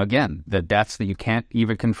 Again, the deaths that you can't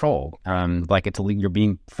even control, you're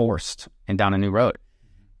being forced and down a new road.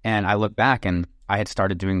 And I look back, and I had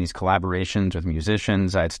started doing these collaborations with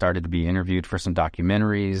musicians. I had started to be interviewed for some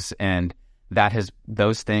documentaries, and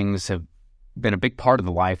those things have been a big part of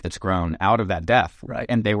the life that's grown out of that death. Right.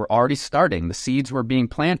 And they were already starting. The seeds were being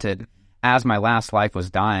planted as my last life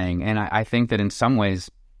was dying. And I think that in some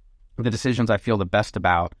ways, the decisions I feel the best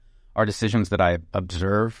about are decisions that I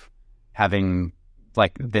observe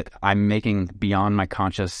that I'm making beyond my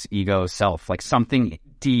conscious ego self, like something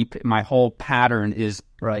deep. My whole pattern is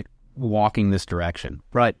walking this direction.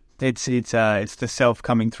 Right. It's the self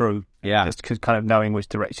coming through. Yeah. Just kind of knowing which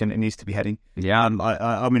direction it needs to be heading. Yeah.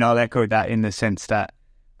 I mean, I'll echo that in the sense that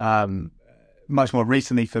much more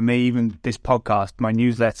recently for me, even this podcast, my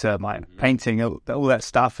newsletter, my painting, all that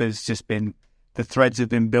stuff has just been, the threads have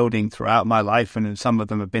been building throughout my life, and some of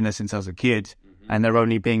them have been there since I was a kid, and they're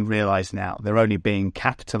only being realized now. They're only being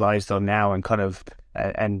capitalized on now, and kind of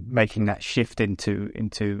and making that shift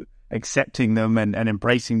into accepting them and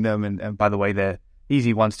embracing them. And by the way, they're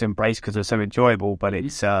easy ones to embrace because they're so enjoyable. But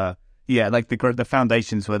it's like the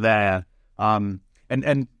foundations were there, and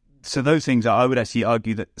so those things, I would actually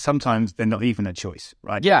argue that sometimes they're not even a choice,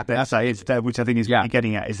 right? Yeah, that's it's that, which I think is what you're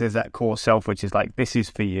getting at, is there's that core self which is like, this is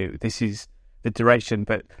for you, this is the direction,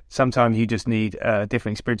 but sometimes you just need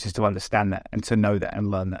different experiences to understand that and to know that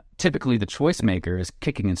and learn that. Typically, the choice maker is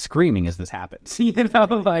kicking and screaming as this happens.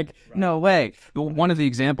 No way. One of the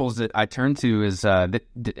examples that I turn to is that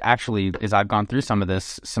actually, as I've gone through some of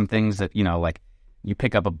this, some things that, you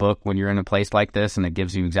pick up a book when you're in a place like this and it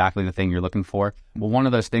gives you exactly the thing you're looking for. Well, one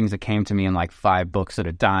of those things that came to me in like 5 books at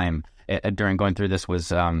a time during going through this was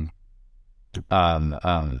Hermann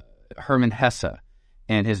Hesse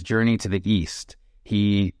and his journey to the East.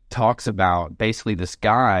 He talks about basically this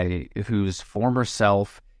guy whose former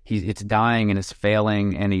self, it's dying and it's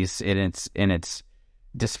failing and it's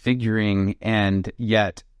disfiguring, and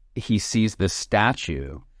yet he sees this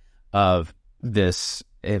statue of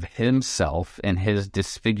himself and his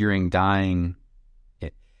disfiguring, dying,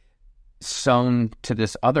 sewn to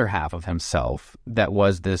this other half of himself that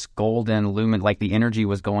was this golden lumen, like the energy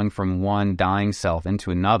was going from one dying self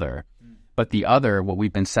into another. But the other, what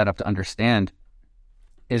we've been set up to understand,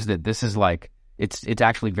 is that this is like, it's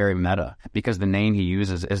actually very meta, because the name he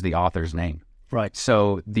uses is the author's name. Right.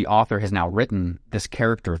 So the author has now written this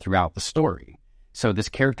character throughout the story. So this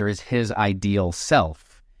character is his ideal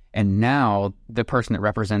self. And now the person that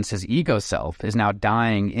represents his ego self is now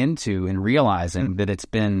dying into and realizing that it's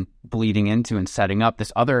been bleeding into and setting up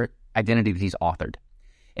this other identity that he's authored.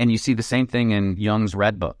 And you see the same thing in Jung's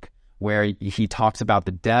Red Book, where he talks about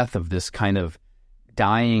the death of this kind of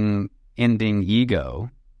dying, ending ego,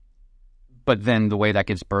 but then the way that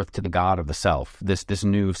gives birth to the God of the self, this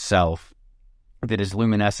new self that is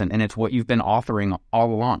luminescent, and it's what you've been authoring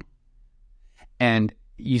all along. And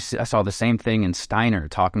I saw the same thing in Steiner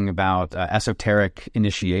talking about esoteric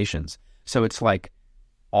initiations. So it's like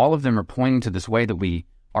all of them are pointing to this way that we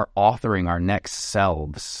are authoring our next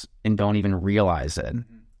selves and don't even realize it.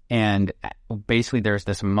 Mm-hmm. And basically there's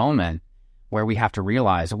this moment where we have to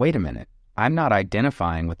realize, wait a minute, I'm not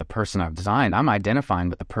identifying with the person I've designed. I'm identifying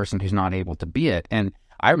with the person who's not able to be it. And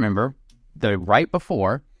I remember right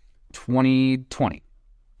before 2020,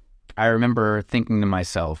 I remember thinking to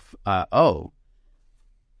myself, I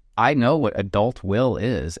know what adult Will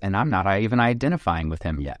is, and I'm not even identifying with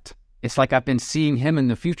him yet. It's like I've been seeing him in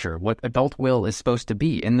the future, what adult Will is supposed to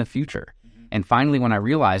be in the future. Mm-hmm. And finally, when I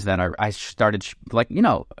realized that, I started I'm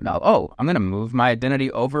going to move my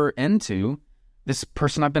identity over into this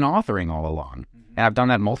person I've been authoring all along. Mm-hmm. And I've done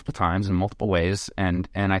that multiple times in multiple ways. And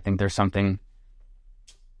I think there's something,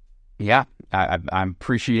 I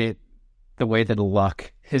appreciate the way that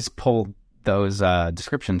luck has pulled those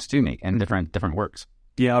descriptions to me in different works.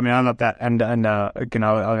 Yeah, I mean, I love that, and I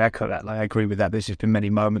echo that. Like, I agree with that. There's just been many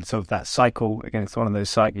moments of that cycle. Again, it's one of those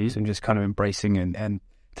cycles, and just kind of embracing and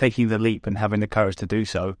taking the leap and having the courage to do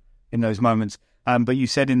so in those moments. But you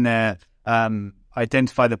said in there,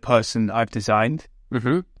 identify the person I've designed.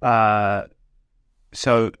 Mm-hmm.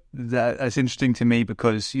 So that's interesting to me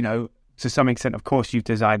because, to some extent, of course, you've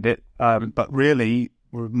designed it, but really,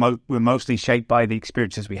 we're mostly shaped by the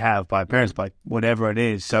experiences we have, by our parents, by whatever it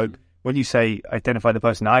is. So when you say identify the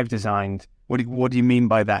person I've designed, what do you mean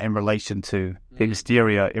by that in relation to the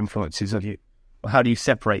exterior influences of you? How do you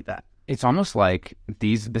separate that? It's almost like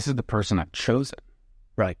this is the person I've chosen.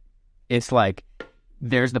 Right. It's like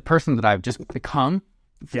there's the person that I've just become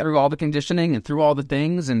through all the conditioning and through all the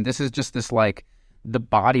things, and this is just this like the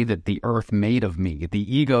body that the earth made of me,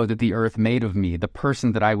 the ego that the earth made of me, the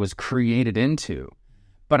person that I was created into.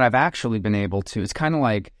 But I've actually been able to, it's kind of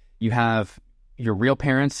like you have your real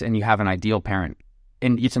parents and you have an ideal parent.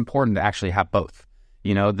 And it's important to actually have both.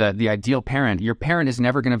 The ideal parent, your parent is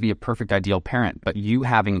never going to be a perfect ideal parent, but you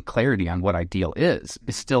having clarity on what ideal is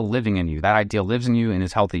still living in you. That ideal lives in you and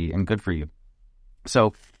is healthy and good for you.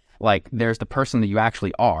 So like there's the person that you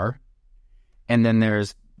actually are, and then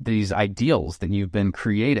there's these ideals that you've been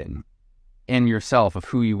creating in yourself of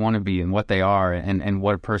who you want to be and what they are and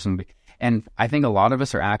what a person be. And I think a lot of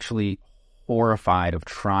us are actually horrified of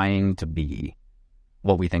trying to be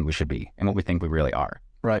what we think we should be and what we think we really are.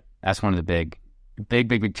 Right. That's one of the big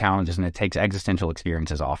challenges, and it takes existential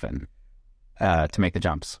experiences often to make the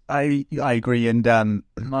jumps. I agree, and I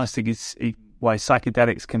think it's why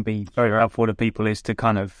psychedelics can be very helpful to people is to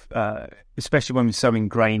kind of, especially when we're so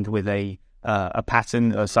ingrained with a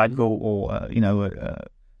pattern, a cycle, or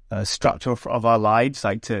a structure of our lives,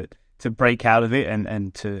 like to break out of it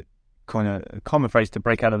and to kind of a common phrase to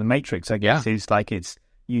break out of the matrix. I guess is like it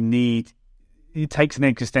takes an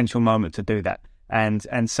existential moment to do that.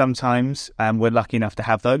 And sometimes we're lucky enough to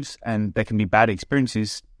have those, and there can be bad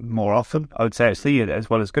experiences more often. I would say actually, as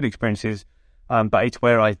well as good experiences. But it's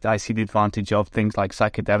where I see the advantage of things like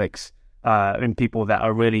psychedelics in people that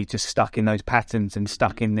are really just stuck in those patterns and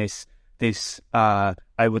stuck in this I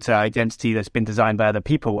would say identity that's been designed by other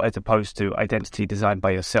people as opposed to identity designed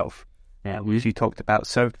by yourself. Yeah, which you talked about.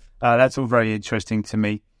 So that's all very interesting to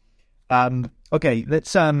me. Okay,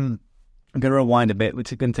 let's I'm going to rewind a bit. We're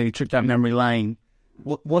going to take a trip down memory lane.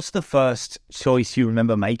 What's the first choice you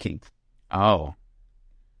remember making? Oh.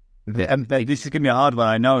 This is going to be a hard one,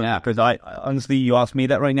 I know. Yeah. Because I honestly, you ask me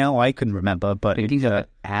that right now, I couldn't remember. But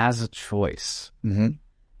as a choice. Mm-hmm.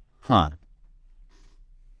 Huh.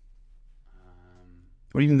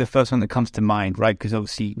 Or even the first one that comes to mind, right? Because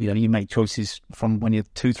obviously, you make choices from when you're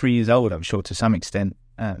 2-3 years old, I'm sure, to some extent.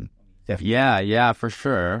 Yeah, for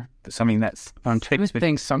sure. Something that's I'm trying to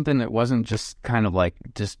think something that wasn't just kind of like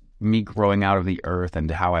just me growing out of the earth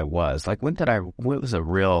and how I was. Like what was a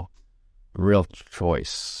real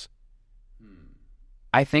choice?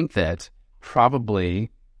 I think that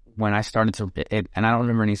probably when I started and I don't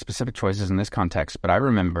remember any specific choices in this context, but I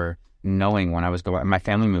remember knowing when I was my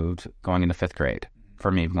family moved going into 5th grade,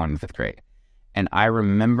 for me going into 5th grade. And I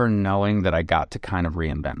remember knowing that I got to kind of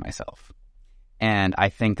reinvent myself. And I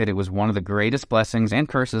think that it was one of the greatest blessings and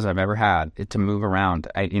curses I've ever had to move around.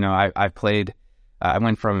 I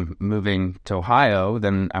went from moving to Ohio,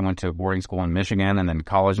 then I went to boarding school in Michigan, and then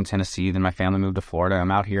college in Tennessee. Then my family moved to Florida. I'm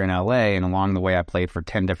out here in LA, and along the way, I played for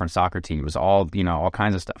 10 different soccer teams, all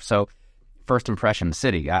kinds of stuff. So first impression,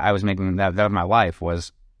 city, I was making that of my life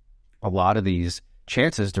was a lot of these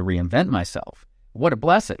chances to reinvent myself. What a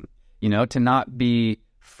blessing, to not be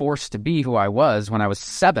forced to be who I was when I was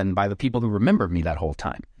 7 by the people who remembered me that whole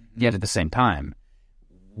time. Yet at the same time,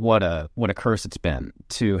 what a curse it's been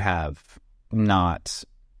to have not,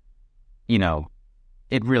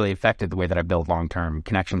 it really affected the way that I build long-term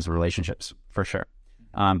connections and relationships, for sure.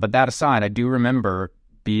 But that aside, I do remember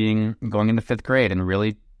going into 5th grade and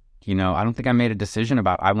really, I don't think I made a decision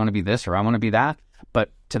about I want to be this or I want to be that.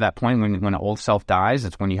 But to that point, when an old self dies,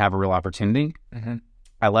 it's when you have a real opportunity. Mm-hmm.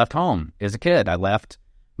 I left home as a kid. I left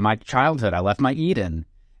my childhood. I left my Eden.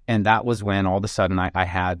 And that was when all of a sudden I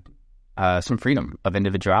had some freedom of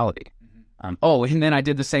individuality. Mm-hmm. And then I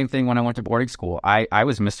did the same thing when I went to boarding school. I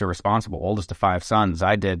was Mr. Responsible, oldest of 5 sons.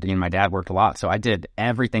 I did, my dad worked a lot. So I did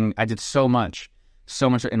everything. I did so much,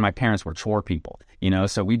 and my parents were chore people,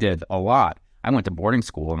 so we did a lot. I went to boarding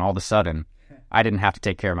school and all of a sudden I didn't have to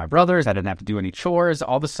take care of my brothers. I didn't have to do any chores.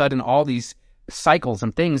 All of a sudden, all these cycles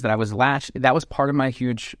and things that I was that was part of my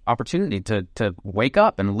huge opportunity to wake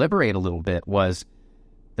up and liberate a little bit. Was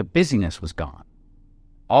the busyness was gone.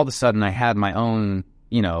 All of a sudden I had my own,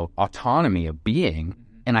 autonomy of being,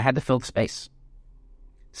 and I had to fill the space.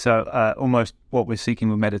 So almost what we're seeking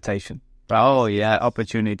with meditation. Oh yeah,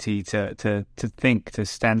 opportunity to think, to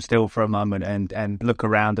stand still for a moment and look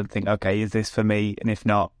around and think, okay, is this for me? And if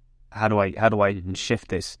not, how do I shift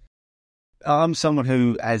this? I'm someone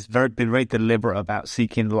who has been very deliberate about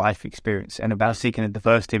seeking life experience and about seeking a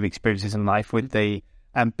diversity of experiences in life with the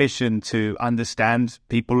ambition to understand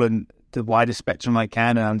people and the widest spectrum I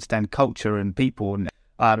can, and understand culture and people.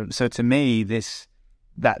 And so to me,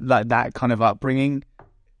 that kind of upbringing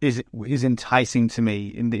is enticing me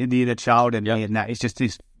in the inner child in me, and that is just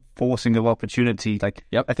this forcing of opportunity. Like,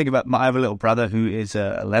 I think about I have a little brother who is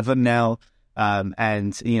 11 now,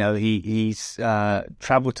 and he's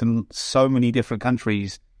traveled to so many different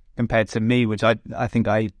countries compared to me, which I think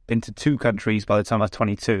I've been to 2 countries by the time I was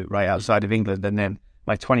 22, right outside of England, and then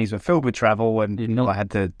my 20s were filled with travel, and I had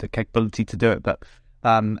the capability to do it. But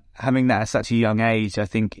having that at such a young age, I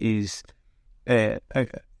think, is a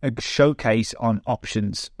showcase on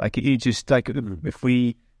options. Like, you just if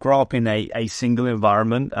we grow up in a single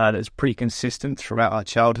environment that's pretty consistent throughout our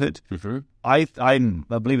childhood, mm-hmm. I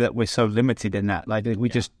believe that we're so limited in that. Like,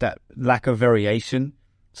 just that lack of variation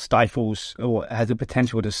stifles, or has the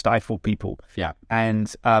potential to stifle people. Yeah.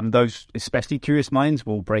 And those especially curious minds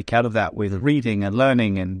will break out of that with reading and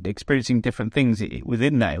learning and experiencing different things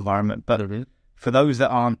within that environment. But for those that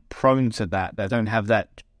aren't prone to that don't have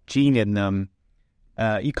that gene in them,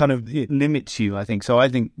 it limits you, I think. So I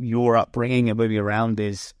think your upbringing and moving around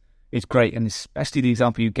is great, and especially the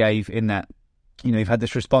example you gave in that, you've had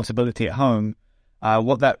this responsibility at home.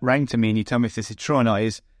 What that rang to me, and you tell me if this is true or not,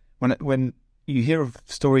 is when you hear of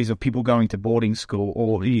stories of people going to boarding school,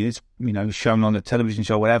 or it's shown on a television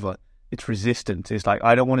show, whatever, it's resistant. It's like,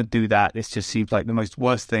 I don't want to do that. This just seems like the most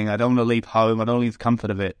worst thing. I don't want to leave home. I don't want to leave the comfort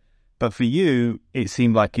of it. But for you, it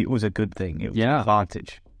seemed like it was a good thing. It was an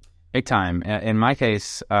advantage. Big time. In my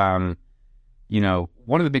case, one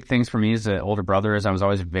of the big things for me as an older brother is I was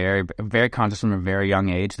always very, very conscious from a very young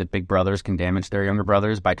age that big brothers can damage their younger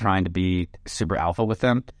brothers by trying to be super alpha with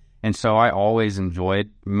them. And so I always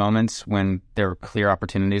enjoyed moments when there were clear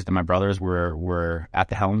opportunities that my brothers were at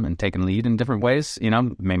the helm and taking lead in different ways.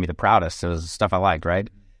 Made me the proudest. It was stuff I liked, right?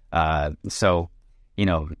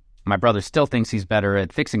 My brother still thinks he's better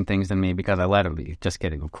at fixing things than me because I let him be. Just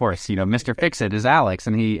kidding, of course. Mr. Fix-It is Alex,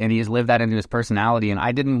 and he has lived that into his personality, and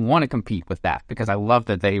I didn't want to compete with that because I loved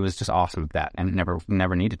that he was just awesome at that and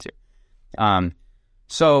never needed to.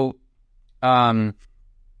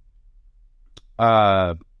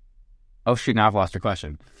 Oh shoot! Now I've lost your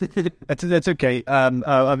question. That's okay.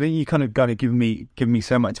 I mean, you kind of give me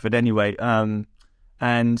so much of it anyway.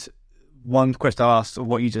 And one question I asked of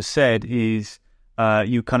what you just said is,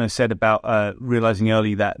 you kind of said about realizing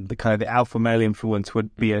early that the alpha male influence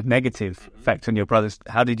would be a negative effect on your brothers.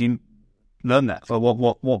 How did you learn that? Or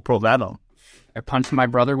what brought that on? I punched my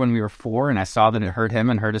brother when we were 4, and I saw that it hurt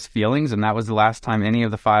him and hurt his feelings, and that was the last time any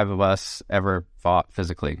of the 5 of us ever fought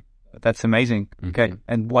physically. That's amazing. Mm-hmm. Okay.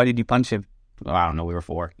 And why did you punch him? Oh, I don't know. We were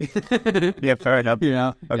 4. Yeah, fair enough. Okay.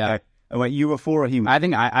 Yeah. And wait, you were 4 or he was? I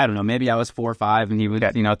think, I don't know. Maybe I was 4 or 5 and he was,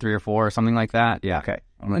 3 or 4 or something like that. Yeah. Okay.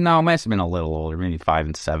 No, it must have been a little older. Maybe 5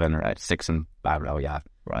 and 7 or 6 and I don't know. Yeah.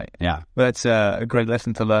 Right. Yeah. Well, that's a great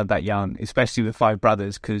lesson to learn that young, especially with 5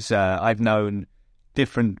 brothers, because I've known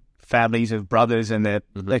different families of brothers, and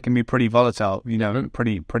they can be pretty volatile,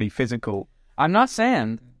 pretty physical. I'm not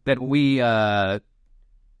saying that we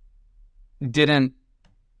didn't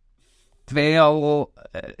fail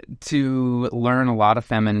to learn a lot of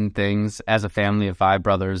feminine things as a family of 5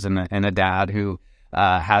 brothers and a dad who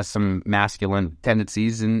has some masculine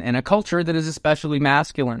tendencies in a culture that is especially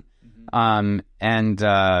masculine. And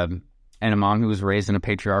a mom who was raised in a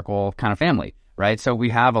patriarchal kind of family, right? So we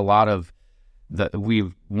have a lot of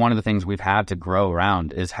one of the things we've had to grow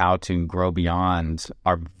around is how to grow beyond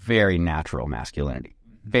our very natural masculinity,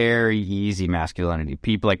 very easy masculinity.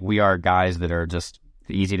 People like we are guys that are just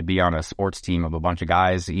easy to be on a sports team of a bunch of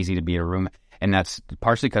guys, easy to be in a room. And that's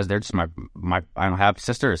partially because they're just my, I don't have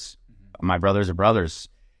sisters. My brothers are brothers.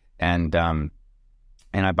 And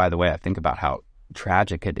by the way, I think about how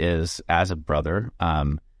tragic it is as a brother,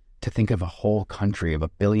 to think of a whole country of 1.5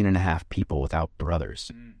 billion people without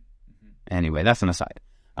brothers. Anyway, that's an aside.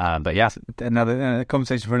 But yeah, another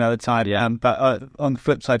conversation for another time. Yeah. But on the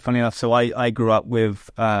flip side, funny enough, so I grew up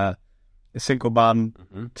with a single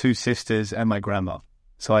mum, 2 sisters, and my grandma.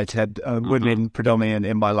 So I had women predominant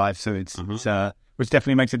in my life. So it's which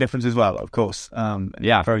definitely makes a difference as well, of course.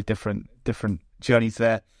 Very different journeys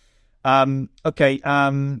there. Okay.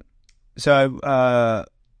 So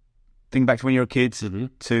thinking back to when you were kids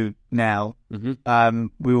to now,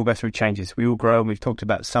 we all go through changes. We all grow, and we've talked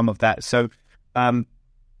about some of that. So,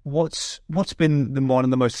 what's been one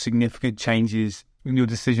of the most significant changes in your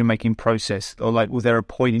decision-making process? Or like, was there a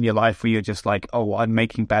point in your life where you're just like, oh, I'm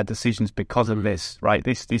making bad decisions because of this, right?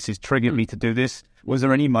 This is triggered me to do this. Was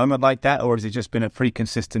there any moment like that, or has it just been a pretty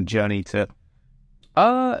consistent journey to?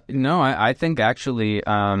 No, I think actually,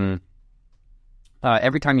 every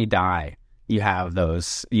time you die, you have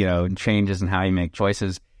those, changes in how you make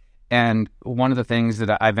choices. And one of the things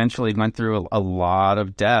that I eventually went through a lot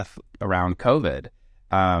of death around COVID,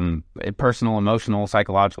 personal, emotional,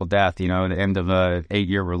 psychological death, the end of a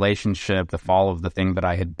 8-year relationship, the fall of the thing that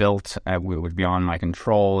I had built, was beyond my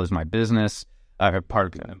control, is my business,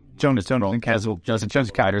 part of Jonas Castle,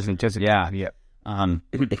 Joseph Kiders and Joseph. Yeah.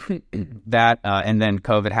 That, and then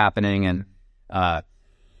COVID happening and,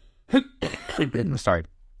 sorry.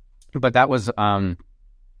 But that was,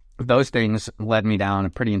 those things led me down a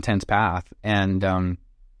pretty intense path, and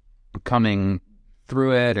coming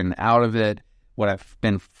through it and out of it, what I've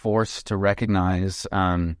been forced to recognize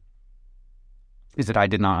is that I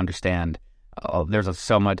did not understand. I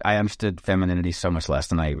understood femininity so much less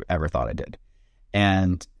than I ever thought I did.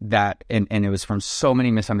 And it was from so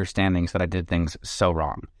many misunderstandings that I did things so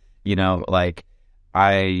wrong. Like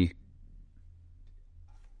I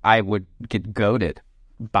would get goaded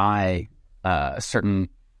by certain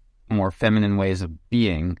more feminine ways of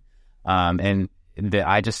being, and that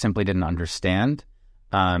I just simply didn't understand,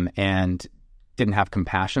 and didn't have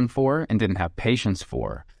compassion for, and didn't have patience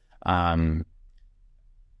for. And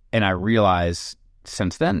I realize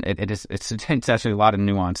since then it's actually a lot of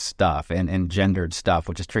nuanced stuff and gendered stuff,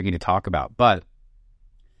 which is tricky to talk about. But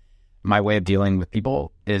my way of dealing with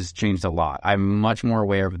people is changed a lot. I'm much more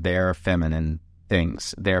aware of their feminine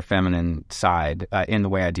things, their feminine side, in the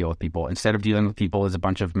way I deal with people. Instead of dealing with people as a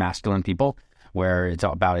bunch of masculine people where it's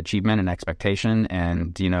all about achievement and expectation,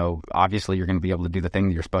 and obviously you're going to be able to do the thing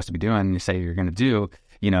that you're supposed to be doing and you say you're going to do,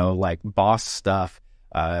 like boss stuff,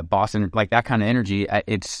 boss and like that kind of energy.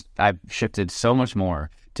 I've shifted so much more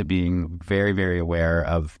to being very, very aware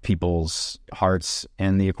of people's hearts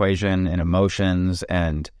in the equation and emotions,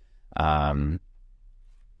 and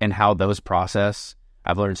how those process.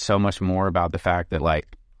 I've learned so much more about the fact that,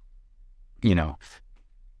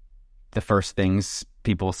 the first things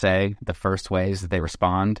people say, the first ways that they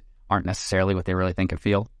respond aren't necessarily what they really think and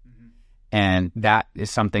feel. And that is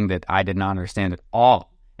something that I did not understand at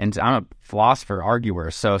all. And I'm a philosopher arguer,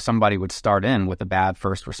 so somebody would start in with a bad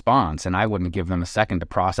first response, and I wouldn't give them a second to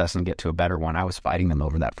process and get to a better one. I was fighting them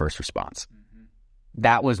over that first response.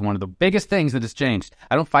 That was one of the biggest things that has changed.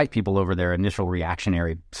 I don't fight people over their initial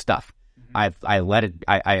reactionary stuff. I've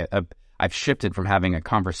shifted from having a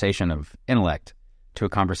conversation of intellect to a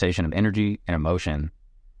conversation of energy and emotion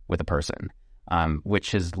with a person,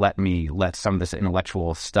 which has let some of this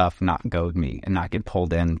intellectual stuff not goad me and not get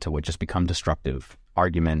pulled into what just become destructive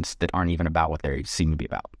arguments that aren't even about what they seem to be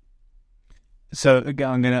about. So again,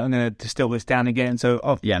 I'm gonna distill this down again. So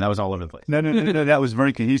that was all over the place. No, that was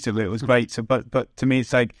very cohesive. It was great. So, but to me,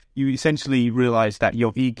 it's like you essentially realized that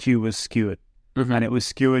your EQ was skewered. And it was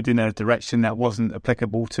skewered in a direction that wasn't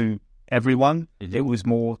applicable to everyone. It was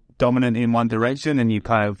more dominant in one direction, and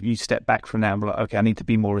you step back from that and be like, okay, I need to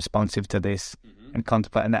be more responsive to this and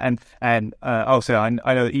contemplate. And also, I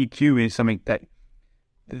know that EQ is something that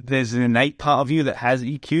there's an innate part of you that has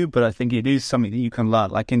EQ, but I think it is something that you can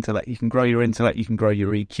learn, like intellect. You can grow your intellect, you can grow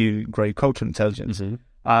your EQ, grow your cultural intelligence.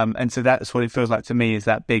 And so that's what it feels like to me, is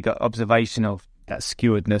that big observation of that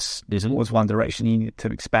skewedness was one direction. You need to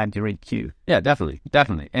expand your EQ. Yeah, definitely.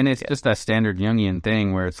 And it's just that standard Jungian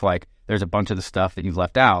thing where it's like there's a bunch of the stuff that you've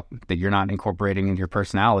left out that you're not incorporating into your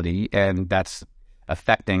personality, and that's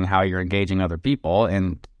affecting how you're engaging other people.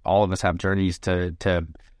 And all of us have journeys to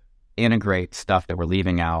integrate stuff that we're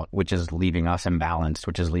leaving out, which is leaving us imbalanced,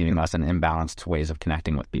 which is leaving us in imbalanced ways of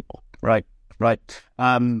connecting with people. Right.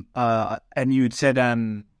 And you had said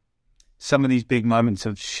some of these big moments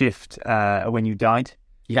of shift when you died.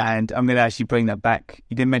 Yeah. And I'm going to actually bring that back.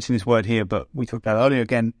 You didn't mention this word here, but we talked about it earlier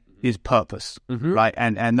again, is purpose, right?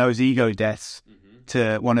 And those ego deaths,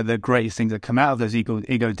 to one of the greatest things that come out of those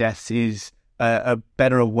ego deaths is a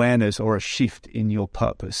better awareness or a shift in your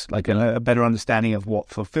purpose, like a better understanding of what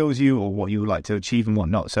fulfills you or what you would like to achieve and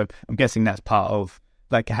whatnot. So I'm guessing that's part of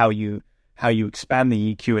like how you expand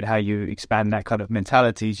the EQ and how you expand that kind of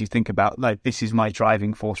mentality as you think about, like, this is my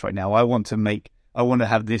driving force right now. I want to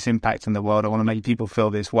have this impact in the world. I want to make people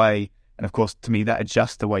feel this way. And of course, to me, that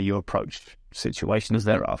adjusts the way you approach situations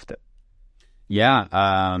thereafter. Yeah.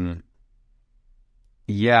 I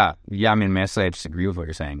mean, mostly I just agree with what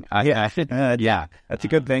you're saying. Yeah, that's a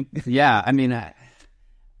good thing. Yeah. I mean,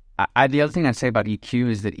 the other thing I'd say about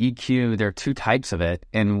EQ is that EQ, there are two types of it.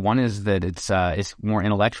 And one is that it's more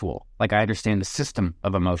intellectual. Like, I understand the system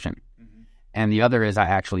of emotion. And the other is I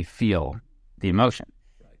actually feel the emotion.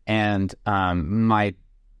 And I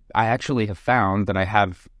actually have found that I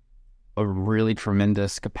have a really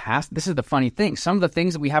tremendous capacity. This is the funny thing. Some of the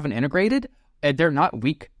things that we haven't integrated, they're not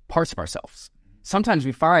weak parts of ourselves. Sometimes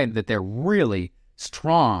we find that they're really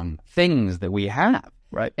strong things that we have.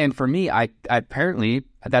 Right. And for me, I apparently,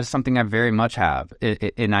 that's something I very much have,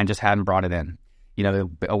 and I just hadn't brought it in. You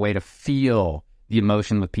know, a way to feel the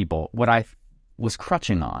emotion with people. What I was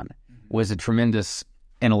crutching on was a tremendous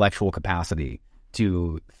intellectual capacity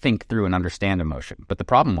to think through and understand emotion. But the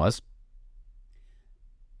problem was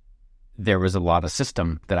there was a lot of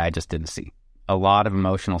system that I just didn't see, a lot of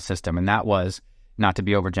emotional system. And that was, not to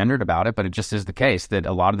be over-gendered about it, but it just is the case that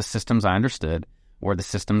a lot of the systems I understood were the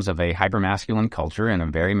systems of a hyper-masculine culture and a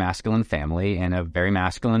very masculine family and a very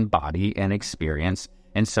masculine body and experience.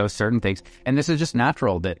 And so certain things, and this is just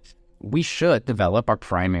natural, that we should develop our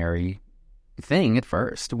primary thing at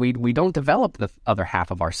first. We don't develop the other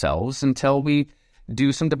half of ourselves until we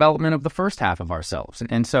do some development of the first half of ourselves.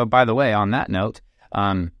 And so, by the way, on that note,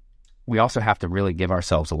 we also have to really give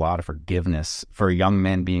ourselves a lot of forgiveness for young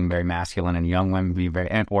men being very masculine and young women being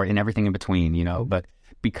or in everything in between, you know, but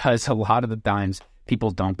because a lot of the times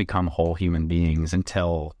people don't become whole human beings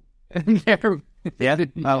until they're...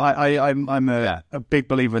 I'm a big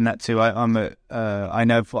believer in that too. I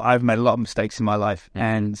know I've made a lot of mistakes in my life,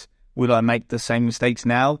 and will I make the same mistakes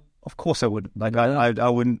now? Of course I would. Like, I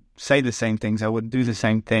wouldn't say the same things. I wouldn't do the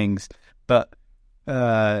same things. But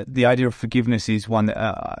the idea of forgiveness is one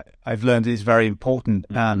that I've learned is very important,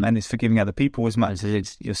 and it's forgiving other people as much as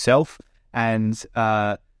it's yourself. And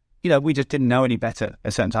we just didn't know any better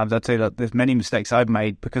at certain times. I'd say that there's many mistakes I've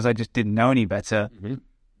made because I just didn't know any better.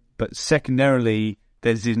 But secondarily,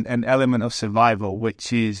 there's an element of survival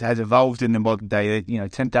which has evolved in the modern day.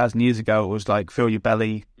 10,000 years ago, it was like, fill your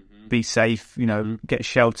belly, be safe, get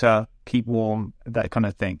shelter, keep warm, that kind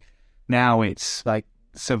of thing. Now it's like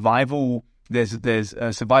survival. There's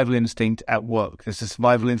a survival instinct at work. There's a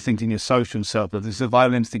survival instinct in your social circle. There's a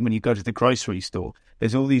survival instinct when you go to the grocery store.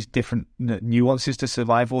 There's all these different nuances to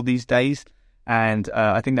survival these days. And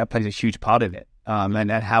I think that plays a huge part of it.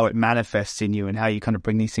 And how it manifests in you and how you kind of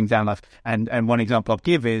bring these things down in life. And one example I'll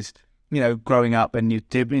give is, growing up and you're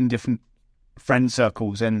in different friend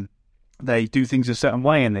circles and they do things a certain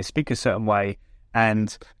way and they speak a certain way.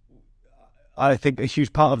 And I think a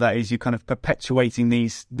huge part of that is you kind of perpetuating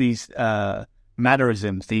these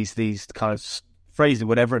mannerisms, these kind of phrases,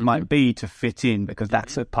 whatever it might be, to fit in, because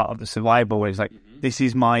that's a part of the survival where it's like, this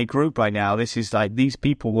is my group right now. This is like, these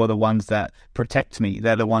people were the ones that protect me.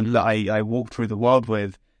 They're the ones that I walk through the world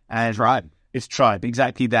with. And it's tribe,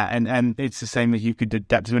 exactly that. And it's the same as you could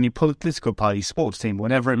adapt to any political party, sports team,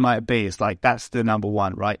 whatever it might be. It's like, that's the number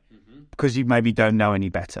one, right? Because you maybe don't know any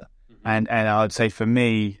better. And I would say for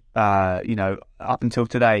me, up until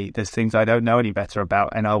today, there's things I don't know any better about,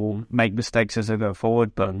 and I will make mistakes as I go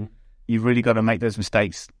forward. But you've really got to make those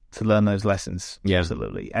mistakes to learn those lessons. Yeah,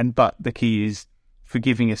 absolutely. But the key is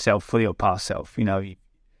forgiving yourself for your past self.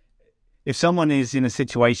 If someone is in a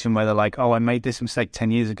situation where they're like, "Oh, I made this mistake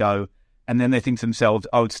 10 years ago," and then they think to themselves,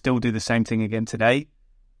 "I would still do the same thing again today,"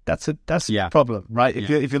 that's a problem, right?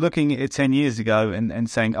 Yeah. If you're looking at it 10 years ago and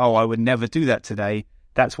saying, "Oh, I would never do that today,"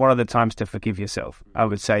 that's one of the times to forgive yourself, I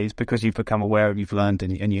would say, is because you've become aware and you've learned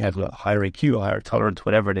and you have a higher EQ or higher tolerance,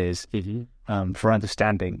 whatever it is, for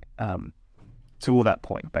understanding to all that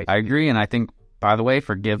point. Basically. I agree. And I think, by the way,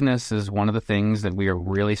 forgiveness is one of the things that we are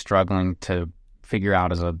really struggling to figure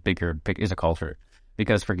out as a culture.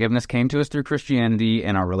 Because forgiveness came to us through Christianity,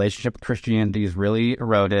 and our relationship with Christianity is really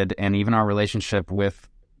eroded, and even our relationship with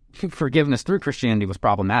forgiveness through Christianity was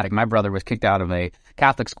problematic. My brother was kicked out of a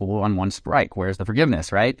Catholic school on one strike. Where's the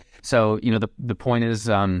forgiveness, right? So, the point is,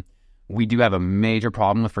 we do have a major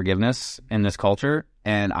problem with forgiveness in this culture,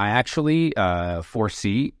 and I actually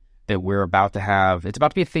foresee that it's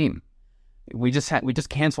about to be a theme. We just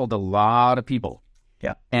canceled a lot of people.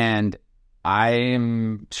 Yeah. And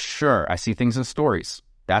I'm sure I see things in stories.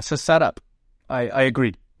 That's a setup. I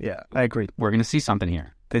agree. Yeah, I agree. We're going to see something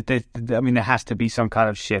here. There has to be some kind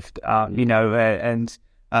of shift, and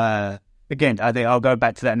again, I think I'll go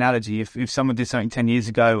back to that analogy. If someone did something 10 years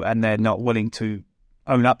ago and they're not willing to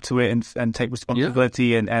own up to it and take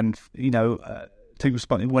responsibility and take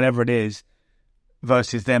responsibility, whatever it is,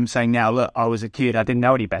 versus them saying, now, look, I was a kid, I didn't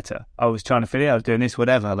know any better. I was trying to fit in, I was doing this,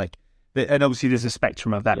 whatever. And obviously there's a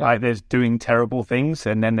spectrum of that, right? There's doing terrible things,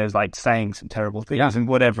 and then there's saying some terrible things, and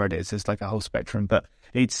whatever it is, there's a whole spectrum. But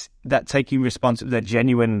it's that taking responsibility, that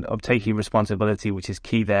genuine of taking responsibility, which is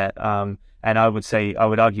key there. And I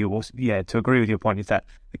would argue also, to agree with your point, is that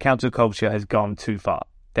the cancel culture has gone too far.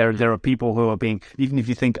 There are people who are being, even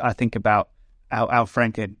if I think about Al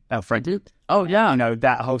Franken. Oh yeah,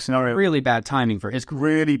 that whole scenario. Really bad timing for his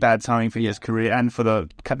career and for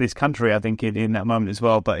this country. I think in that moment as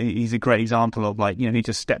well. But he's a great example of he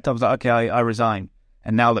just stepped up, was like, okay, I resign,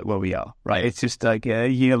 and now look where we are. Right? It's just a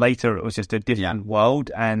year later, it was just a different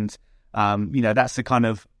world, and that's the kind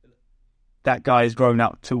of, that guy has grown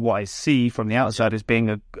up to what I see from the outside as being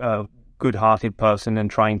a good-hearted person and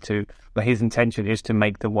trying to. But his intention is to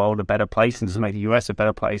make the world a better place and to make the US a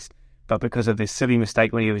better place. But because of this silly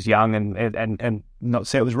mistake when he was young and not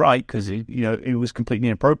say it was right, because it was completely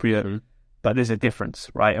inappropriate, but there's a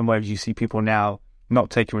difference, right? And whereas you see people now not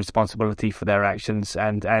taking responsibility for their actions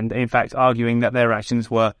and in fact arguing that their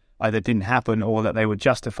actions were either didn't happen or that they were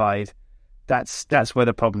justified, that's where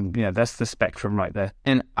the problem, that's the spectrum right there.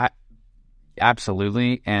 And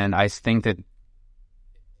absolutely, and I think that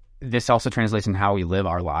this also translates in how we live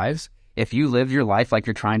our lives. If you live your life like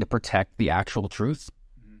you're trying to protect the actual truth,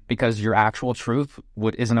 because your actual truth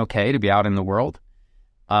isn't okay to be out in the world.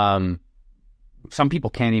 Some people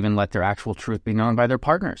can't even let their actual truth be known by their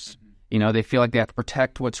partners. They feel like they have to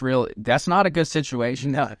protect what's real. That's not a good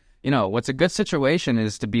situation. No. What's a good situation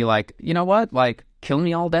is to be like, you know what? Kill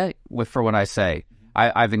me all day for what I say.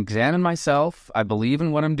 I've examined myself. I believe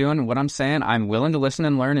in what I'm doing and what I'm saying. I'm willing to listen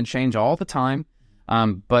and learn and change all the time.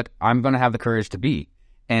 But I'm going to have the courage to be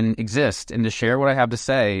and exist and to share what I have to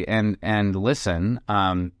say and listen.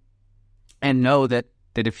 And know that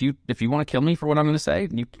if you want to kill me for what I'm going to say,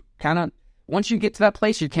 you kind of, once you get to that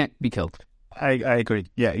place, you can't be killed. I agree.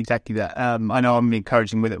 Yeah, exactly that. I know I'm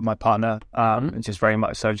encouraging with it with my partner, just very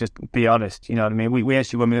much so. Just be honest. You know what I mean? We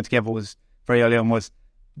actually, when we got together, was very early on. Was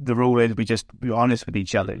the rule is we just be honest with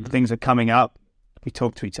each other. Things are coming up, we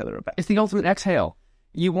talk to each other about. It's the ultimate exhale.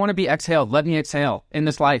 You want to be exhaled. Let me exhale in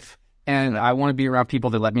this life, and I want to be around people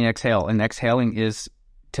that let me exhale. And exhaling is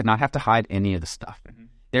to not have to hide any of the stuff.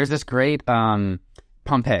 There's this great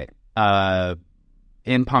Pompeii.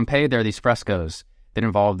 In Pompeii, there are these frescoes that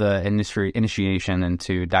involve the initiation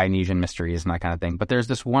into Dionysian mysteries and that kind of thing. But there's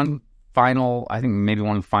this one final, I think maybe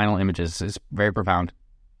one of the final images is very profound,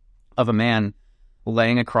 of a man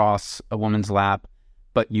laying across a woman's lap,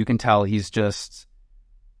 but you can tell he's just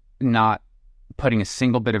not putting a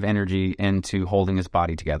single bit of energy into holding his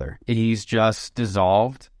body together. He's just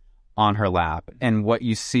dissolved on her lap. And what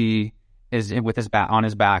you see is with his back on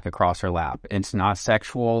his back across her lap. It's not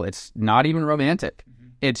sexual. It's not even romantic.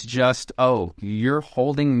 It's just, you're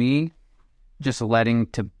holding me, just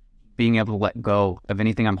being able to let go of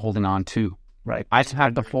anything I'm holding on to. Right. I just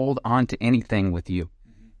have to hold on to anything with you.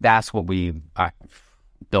 That's what I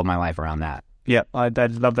build my life around that. Yeah, I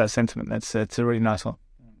love that sentiment. It's a really nice one.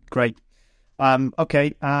 Great.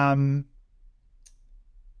 Okay.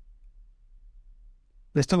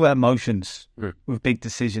 Let's talk about emotions with big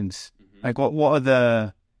decisions. What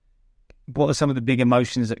are some of the big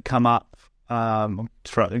emotions that come up?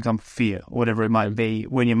 For example, fear, or whatever it might be,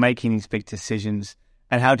 when you're making these big decisions,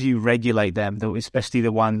 and how do you regulate them? Especially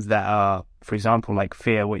the ones that are, for example, like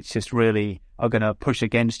fear, which just really are going to push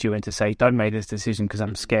against you and to say, "Don't make this decision because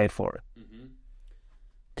I'm scared for it."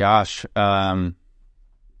 Gosh, a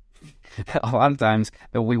lot of times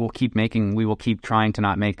we will keep trying to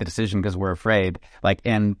not make the decision because we're afraid.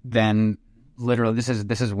 And then literally, this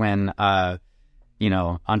is when.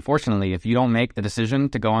 Unfortunately, if you don't make the decision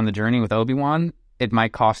to go on the journey with Obi-Wan, it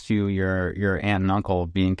might cost you your aunt and uncle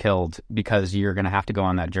being killed, because you're going to have to go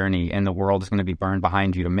on that journey, and the world is going to be burned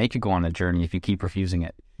behind you to make you go on that journey if you keep refusing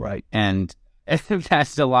it. Right. And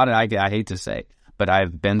That's a lot of, I hate to say, but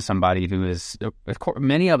I've been somebody who is, of course,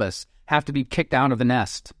 many of us have to be kicked out of the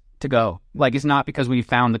nest to go. Like, it's not because we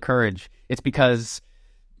found the courage. It's because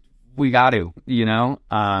we got to,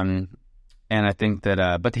 and I think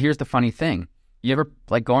that, but here's the funny thing. You ever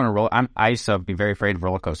like go on a roller? I used to be very afraid of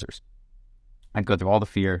roller coasters. I'd go through all the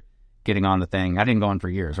fear getting on the thing. I didn't go on for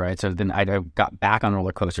years, right? So then I got back on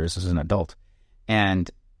roller coasters as an adult. And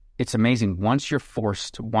it's amazing. Once you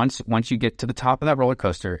get to the top of that roller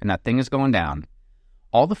coaster and that thing is going down,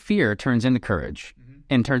 all the fear turns into courage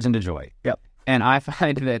and turns into joy. Yep. And I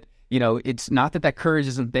find that, it's not that courage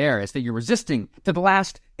isn't there. It's that you're resisting to the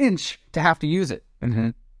last inch to have to use it. Mm-hmm.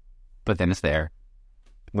 But then it's there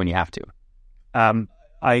when you have to.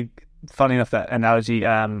 Funny enough, that analogy,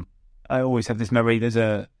 I always have this memory.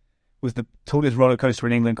 Was the tallest roller coaster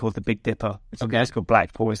in England called the Big Dipper. It's called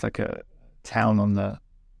Blackpool. It's like a town on the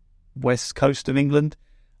west coast of England,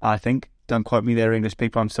 I think. Don't quote me there, English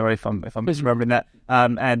people. I'm sorry if I'm misremembering that.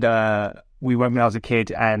 And we went when I was a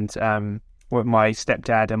kid, and with my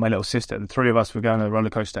stepdad and my little sister, the three of us were going on a roller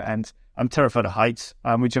coaster. And I'm terrified of heights,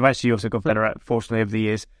 which I've actually also got better at, fortunately, over the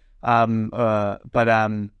years.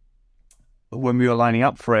 But when we were lining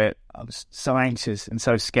up for it, I was so anxious and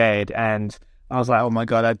so scared, and I was like, "Oh my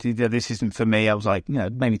god, this isn't for me." I was like,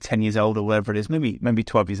 maybe 10 years old or whatever it is, maybe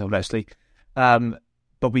 12 years old actually.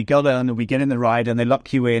 But we go down and we get in the ride, and they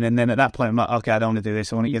lock you in, and then at that point, I'm like, "Okay, I don't want to do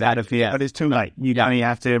this. I want to get out of here." But it's too late. You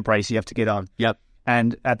have to embrace it. You have to get on. Yep.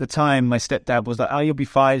 And at the time, my stepdad was like, "Oh, you'll be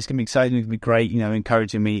fine. It's gonna be exciting. It's gonna be great."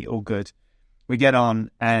 Encouraging me, all good. We get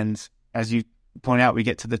on, and as you point out, we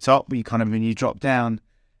get to the top. When you drop down.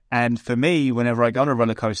 And for me, whenever I go on a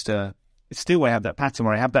roller coaster, it's still I have that pattern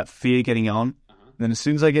where I have that fear getting on. Then as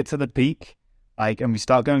soon as I get to the peak, and we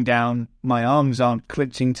start going down, my arms aren't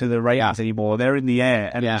clenching to the railings anymore. They're in the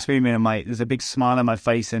air, and I'm screaming, and there's a big smile on my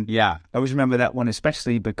face. And I always remember that one,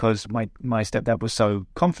 especially because my stepdad was so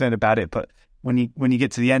confident about it. But when you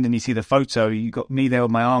get to the end and you see the photo, you got me there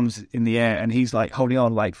with my arms in the air, and he's like holding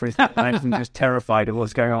on like for his life and just terrified of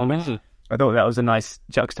what's going on. I thought that was a nice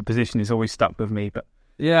juxtaposition. It's always stuck with me, but.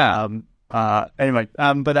 Yeah. Anyway,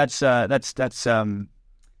 but that's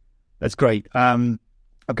great.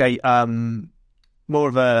 Okay. More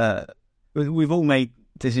of we've all made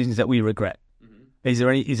decisions that we regret. Mm-hmm.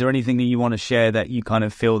 Is there anything that you want to share that you kind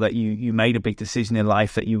of feel that you made a big decision in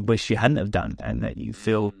life that you wish you hadn't have done, and that you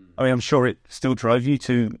feel? I mean, I'm sure it still drove you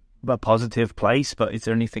to a positive place, but is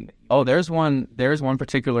there anything? There's one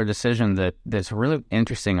particular decision that's really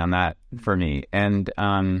interesting on that for me, and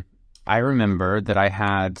I remember that I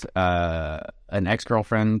had an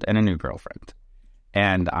ex-girlfriend and a new girlfriend,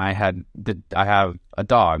 and I have a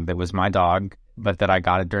dog that was my dog, but that I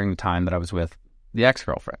got it during the time that I was with the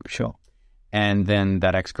ex-girlfriend. Sure. And then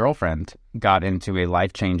that ex-girlfriend got into a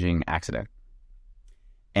life-changing accident,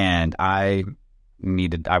 and I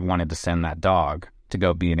wanted to send that dog to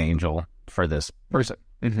go be an angel for this person.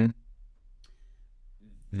 Mm-hmm.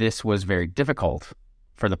 This was very difficult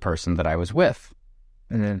for the person that I was with.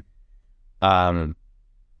 Mm-hmm.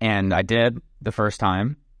 And I did the first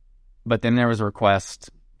time, but then there was a request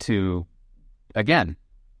to again.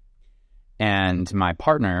 And my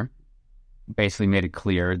partner basically made it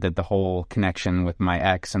clear that the whole connection with my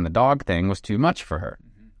ex and the dog thing was too much for her.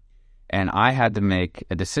 Mm-hmm. And I had to make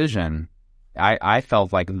a decision. I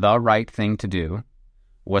felt like the right thing to do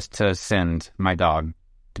was to send my dog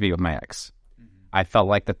to be with my ex. Mm-hmm. I felt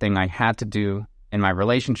like the thing I had to do in my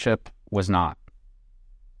relationship was not.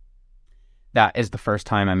 That is the first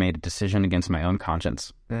time I made a decision against my own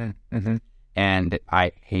conscience. Mm-hmm. And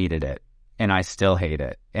I hated it. And I still hate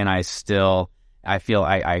it. And I feel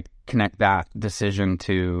I connect that decision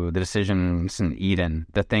to the decisions in Eden,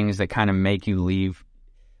 the things that kind of make you leave.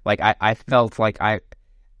 Like I felt like at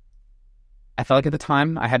the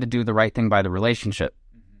time I had to do the right thing by the relationship.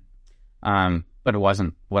 Mm-hmm. But it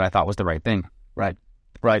wasn't what I thought was the right thing. Right.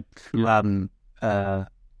 Yeah.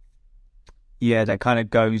 That kind of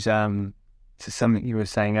goes to something you were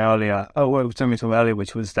saying earlier. Something we talked about earlier,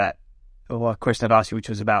 which was that, a question I'd asked you, which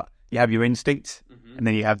was about you have your instinct, mm-hmm. and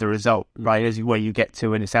then you have the result, right? Where you get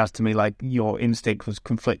to, and it sounds to me like your instinct was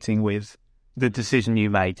conflicting with the decision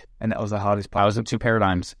you made, and that was the hardest part. I was in two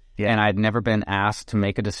paradigms, and I'd never been asked to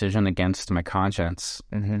make a decision against my conscience,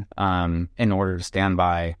 mm-hmm. In order to stand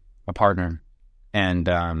by a partner, and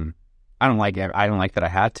I don't like that I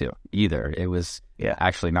had to either. It was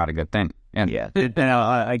actually not a good thing. And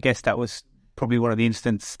I guess that was probably one of the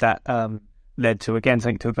instances that led to, again,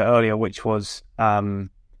 something to talk about earlier, which was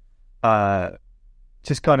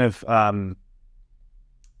just kind of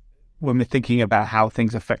when we're thinking about how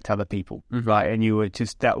things affect other people, right? And you were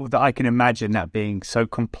just that I can imagine that being so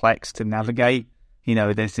complex to navigate. You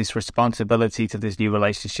know, there's this responsibility to this new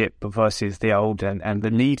relationship versus the old, and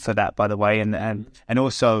the need for that, by the way, and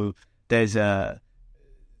also there's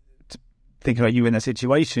thinking about you in that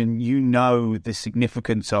situation, you know the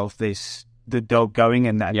significance of the dog going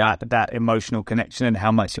and that emotional connection and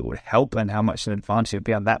how much it would help and how much an advantage it would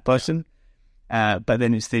be on that person. But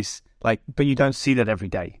then it's this, like, but you don't see that every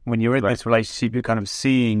day. When you're in this relationship, you're kind of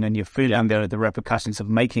seeing and you're feeling the repercussions of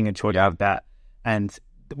making a choice out of that, and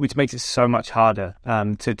which makes it so much harder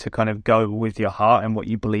to kind of go with your heart and what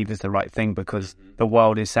you believe is the right thing, because the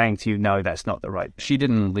world is saying to you, no, that's not the right thing. She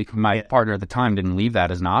didn't leave, my partner at the time didn't leave that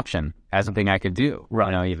as an option, as something I could do. Right.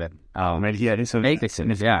 You know, even. Make this.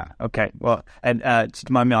 Yeah. Okay. Well, and do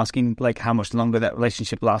you mind me asking, like, how much longer that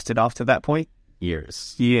relationship lasted after that point?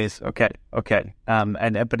 Years. Okay.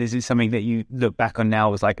 But is it something that you look back on now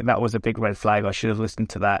was like, that was a big red flag, I should have listened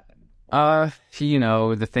to that? You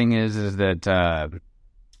know, the thing is that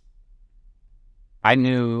I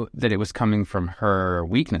knew that it was coming from her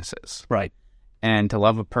weaknesses. Right. And to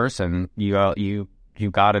love a person, you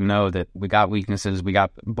got to know that we got weaknesses, we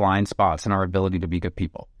got blind spots in our ability to be good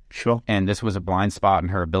people. Sure. And this was a blind spot in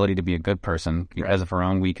her ability to be a good person because of her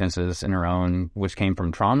own weaknesses and her own, which came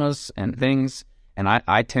from traumas and things. And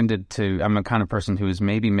I tended to, I'm a kind of person who has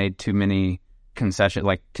maybe made too many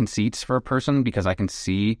conceits for a person, because I can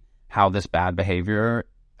see how this bad behavior,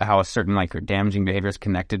 how a certain like damaging behavior is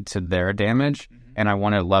connected to their damage. And I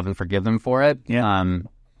want to love and forgive them for it. Yeah.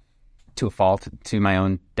 To a fault, to my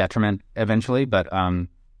own detriment eventually. But,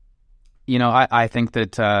 you know, I think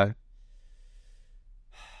that,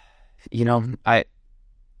 you know, I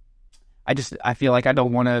feel like I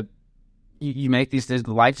don't want to, you make these,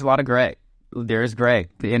 life's a lot of gray. There is gray.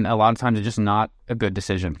 And a lot of times it's just not a good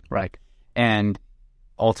decision. Right. And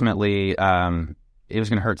ultimately, it was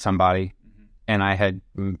going to hurt somebody. And I had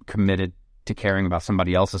committed to caring about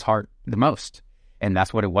somebody else's heart the most. And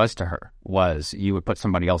that's what it was to her, was you would put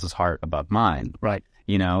somebody else's heart above mine. Right.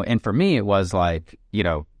 You know, and for me, it was like, you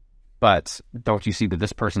know, but don't you see that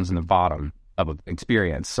this person's in the bottom of an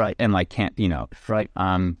experience? Right. And like, can't, you know. Right.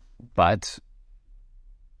 But.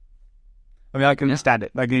 I mean, I can understand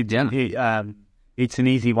it. Like, it's an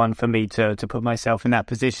easy one for me to put myself in that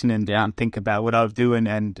position and think about what I was doing,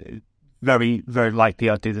 and very, very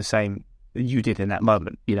likely I'd do the same you did in that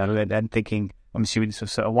moment, you know, and thinking, I'm assuming this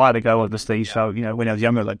was a while ago, obviously. So, you know, when I was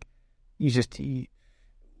younger, like, it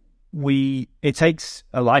takes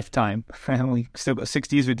a lifetime, and we still got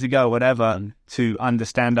 60 years to go, whatever, to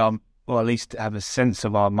understand or at least have a sense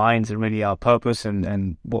of our minds and really our purpose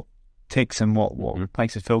and what ticks and what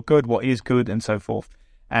makes us feel good, what is good, and so forth.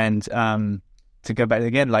 And to go back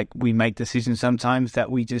again, like, we make decisions sometimes that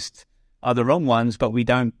we just are the wrong ones, but we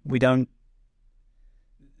don't.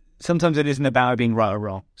 Sometimes it isn't about being right or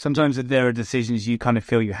wrong. Sometimes there are decisions you kind of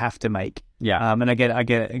feel you have to make. Yeah. And I get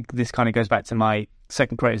it. This kind of goes back to my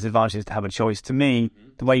second greatest advantage, is to have a choice. To me,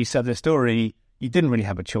 the way you said the story, you didn't really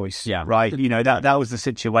have a choice. Yeah. Right. You know, that was the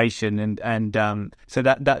situation. And so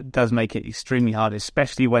that does make it extremely hard,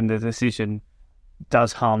 especially when the decision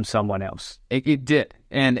does harm someone else. It did.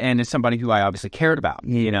 And it's somebody who I obviously cared about,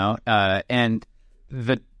 you know, and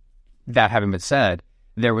that having been said,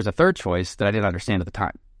 there was a third choice that I didn't understand at the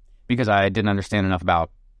time, because I didn't understand enough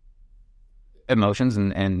about emotions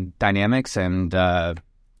and dynamics and that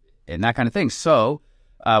kind of thing. So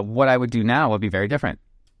what I would do now would be very different.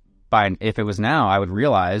 If it was now, I would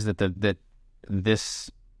realize that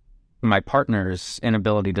my partner's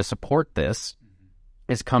inability to support this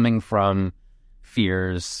is coming from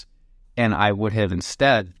fears, and I would have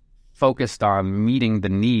instead focused on meeting the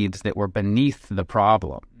needs that were beneath the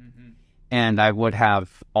problem. And I would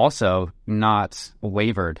have also not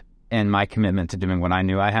wavered in my commitment to doing what I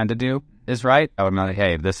knew I had to do is right. I would have been like,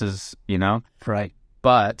 hey, this is, you know. Right.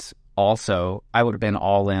 But also, I would have been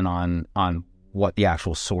all in on what the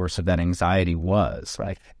actual source of that anxiety was.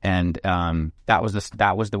 Right. And that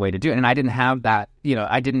was the way to do it. And I didn't have that, you know,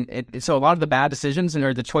 so a lot of the bad decisions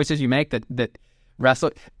or the choices you make that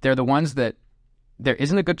wrestle, they're the ones that there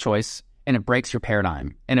isn't a good choice, and it breaks your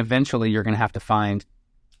paradigm. And eventually you're going to have to find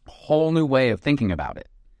a whole new way of thinking about it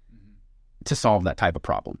to solve that type of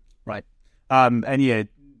problem. Right. And yeah,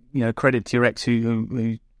 you know, credit to your ex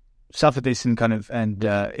who suffered this and kind of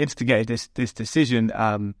instigated this decision.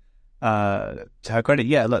 To her credit,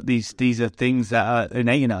 yeah, look, these are things that are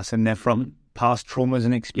innate in us, and they're from past traumas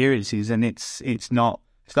and experiences, and it's not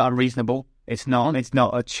unreasonable. It's not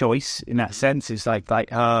a choice in that sense. It's like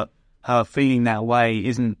her feeling that way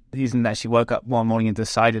isn't that she woke up one morning and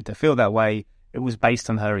decided to feel that way. it was based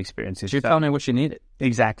on her experiences. She was telling me what she needed.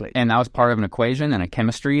 Exactly. And that was part of an equation and a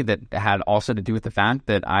chemistry that had also to do with the fact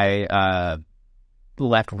that I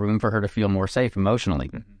left room for her to feel more safe emotionally.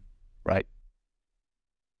 Mm-hmm. Right.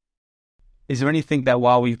 Is there anything that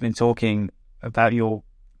while we've been talking about your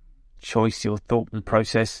choice, your thought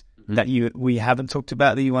process, that we haven't talked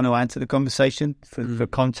about that you want to add to the conversation for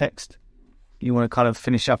context? You want to kind of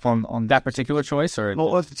finish up on that particular choice,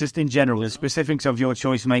 or just in general, the specifics of your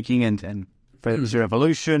choice making and whether it's your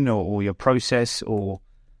evolution or your process or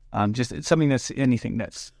just something that's anything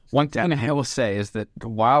that's... One thing I will say is that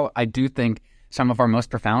while I do think some of our most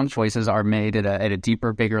profound choices are made at a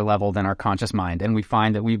deeper, bigger level than our conscious mind, and we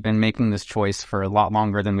find that we've been making this choice for a lot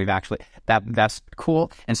longer than we've actually... That's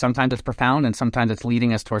cool, and sometimes it's profound, and sometimes it's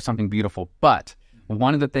leading us towards something beautiful. But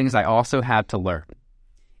one of the things I also had to learn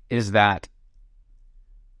is that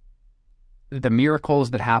the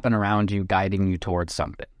miracles that happen around you guiding you towards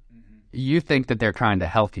something, you think that they're trying to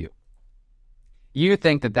help you. You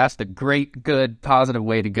think that that's the great, good, positive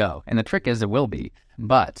way to go. And the trick is it will be,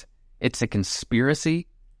 but it's a conspiracy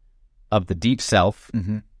of the deep self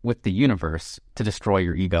with the universe to destroy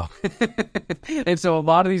your ego. And so a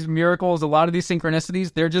lot of these miracles, a lot of these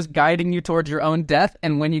synchronicities, they're just guiding you towards your own death.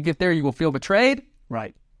 And when you get there, you will feel betrayed.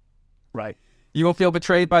 Right. You will feel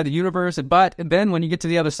betrayed by the universe. But then when you get to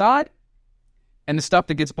the other side and the stuff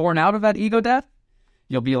that gets born out of that ego death,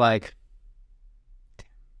 you'll be like,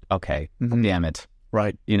 okay, damn it.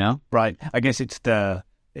 Right. You know? Right. I guess it's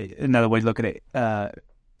another way to look at it,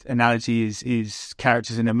 analogy is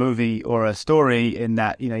characters in a movie or a story, in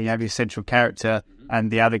that, you have your central character and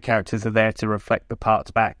the other characters are there to reflect the parts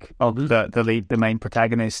back of the lead, the main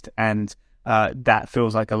protagonist. And that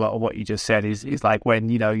feels like a lot of what you just said is like when,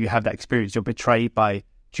 you have that experience, you're betrayed by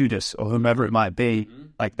Judas or whomever it might be.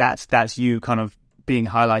 Like that's you kind of being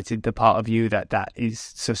highlighted, the part of you that is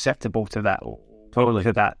susceptible to that, totally,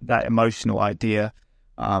 to that emotional idea,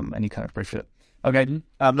 and you kind of appreciate it. Okay,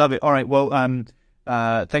 love it. All right, well,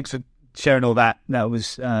 thanks for sharing all that. That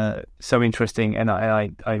was so interesting, and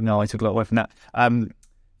I know I took a lot away from that.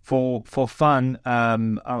 For fun,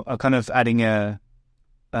 I'm kind of adding an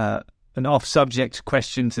off-subject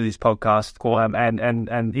question to this podcast,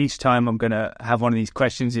 and each time I'm going to have one of these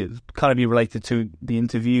questions, it kind of be related to the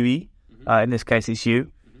interviewee. In this case, it's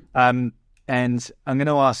you. And I'm going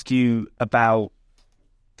to ask you about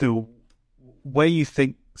where you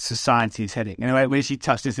think society is heading. Anyway, we actually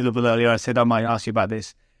touched this a little bit earlier. I said I might ask you about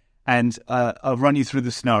this. And I'll run you through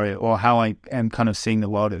the scenario or how I am kind of seeing the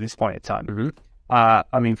world at this point in time.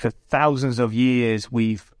 I mean, for thousands of years,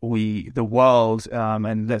 the world,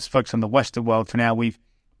 and let's focus on the Western world for now, we've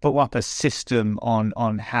put up a system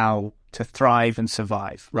on how to thrive and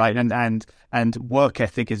survive, right? And work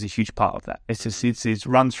ethic is a huge part of that. It's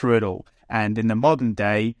run through it all. And in the modern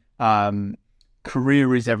day,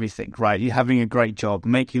 career is everything, right? You're having a great job,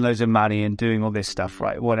 making loads of money and doing all this stuff,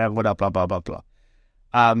 right? Whatever, blah, blah, blah, blah.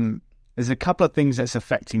 There's a couple of things that's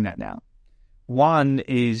affecting that now. One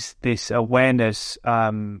is this awareness,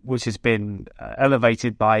 which has been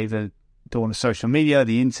elevated by the dawn of social media,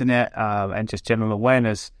 the internet, and just general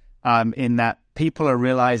awareness, in that people are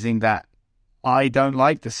realizing that I don't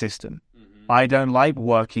like the system. I don't like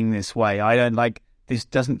working this way. I don't like, this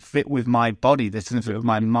doesn't fit with my body. This doesn't fit with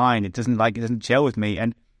my mind. It doesn't gel with me.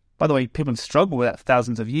 And by the way, people have struggled with that for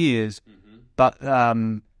thousands of years. But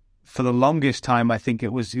for the longest time, I think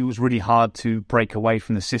it was really hard to break away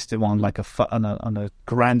from the system on like on a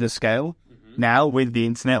grander scale. Now with the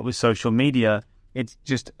internet, with social media, it's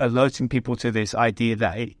just alerting people to this idea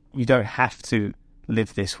that you don't have to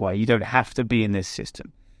live this way. You don't have to be in this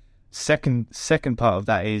system. Second part of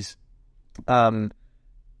that is,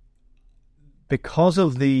 because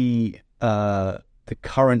of the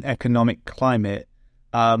current economic climate,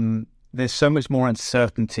 there's so much more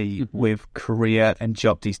uncertainty with career and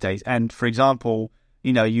job these days. And for example,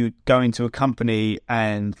 you go into a company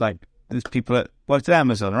and like there's people that worked at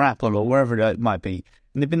Amazon or Apple or wherever it might be,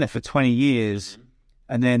 and they've been there for 20 years,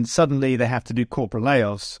 and then suddenly they have to do corporate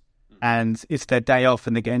layoffs, and it's their day off,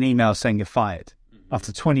 and they get an email saying you're fired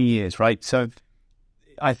after 20 years, right? So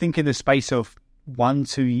I think in the space of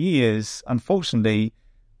 1-2 years, unfortunately,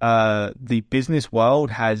 the business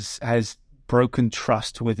world has broken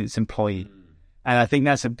trust with its employee, and I think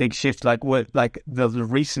that's a big shift. Like the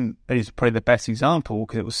recent is probably the best example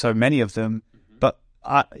because it was so many of them. But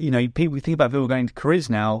people think about people going to careers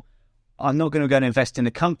now. I'm not going to go and invest in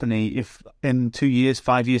a company if in 2 years,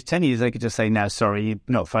 5 years, 10 years they could just say, no, sorry, you're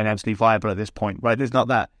not financially viable at this point, right? There's not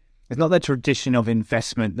that tradition of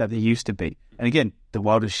investment that there used to be. And again, the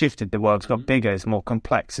world has shifted. The world's got bigger. It's more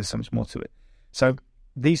complex. There's so much more to it. So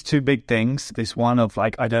these two big things, this one of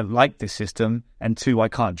like, I don't like this system, and two, I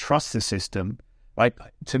can't trust the system. Like,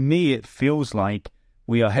 to me, it feels like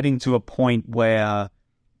we are heading to a point where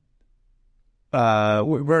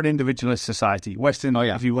we're an individualist society. Western,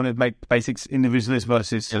 if you want to make basics, individualist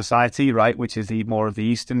versus society, right, which is the more of the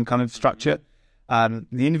Eastern kind of structure. The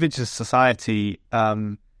individualist society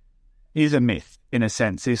is a myth in a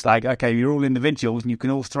sense. It's like, okay, you're all individuals and you can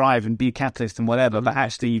all thrive and be a capitalist and whatever, but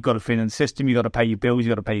actually you've got to fit in the system, you've got to pay your bills,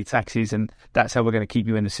 you've got to pay your taxes, and that's how we're going to keep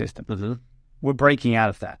you in the system. We're breaking out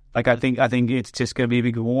of that. Like, I think it's just going to be a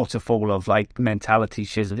big waterfall of like mentality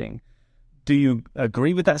shifting. Do you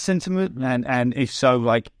agree with that sentiment? And if so,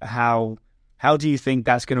 like, how do you think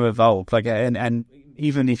that's going to evolve? Like, and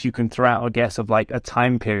even if you can throw out a guess of like a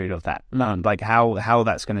time period of that, like how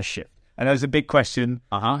that's going to shift. I know it's a big question,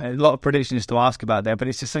 a lot of predictions to ask about there, but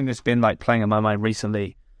it's just something that's been like playing on my mind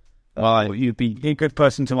recently. Well, you'd be a good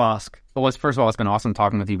person to ask. Well, first of all, it's been awesome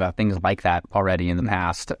talking with you about things like that already in the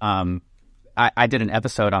past. I did an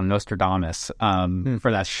episode on Nostradamus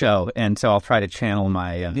for that show, and so I'll try to channel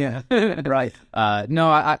my... right.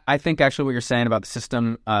 No, I think actually what you're saying about the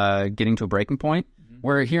system getting to a breaking point,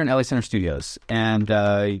 we're here in LA Center Studios, and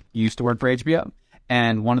you used to work for HBO,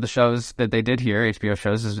 and one of the shows that they did here, HBO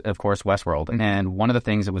shows, is, of course, Westworld, and one of the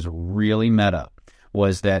things that was really meta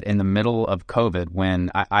was that in the middle of COVID, when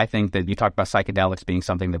I think that you talk about psychedelics being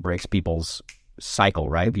something that breaks people's cycle,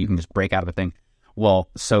 right? You can just break out of a thing. Well,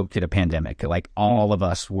 so did a pandemic. Like, all of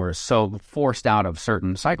us were so forced out of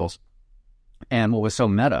certain cycles. And what was so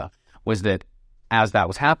meta was that as that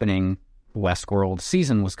was happening, Westworld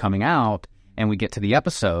season was coming out, and we get to the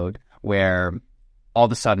episode where all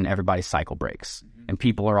of a sudden everybody's cycle breaks, and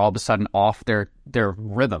people are all of a sudden off their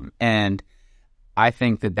rhythm. And I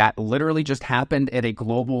think that literally just happened at a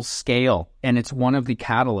global scale, and it's one of the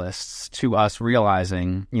catalysts to us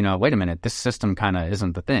realizing, wait a minute, this system kind of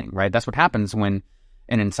isn't the thing, right? That's what happens when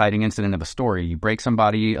an inciting incident of a story, you break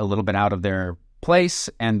somebody a little bit out of their place,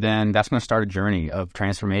 and then that's going to start a journey of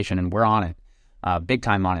transformation, and we're on it, big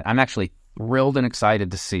time on it. I'm actually thrilled and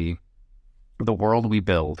excited to see the world we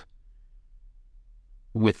build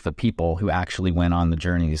with the people who actually went on the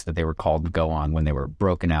journeys that they were called to go on when they were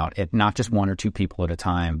broken out, at not just one or two people at a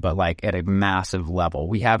time, but like at a massive level.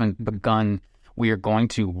 We haven't begun. We are going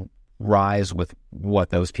to rise with what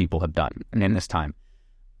those people have done and in this time.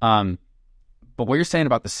 But what you're saying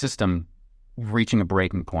about the system reaching a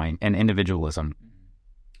breaking point and individualism,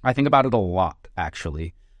 I think about it a lot,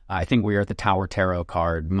 actually. I think we are at the Tower Tarot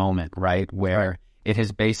card moment, right? Where it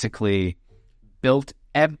has basically built...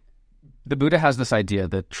 The Buddha has this idea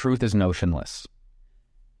that truth is notionless.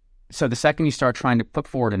 So the second you start trying to put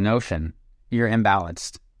forward a notion, you're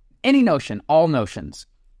imbalanced. Any notion, all notions.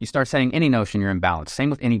 You start saying any notion, you're imbalanced.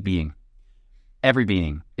 Same with any being. Every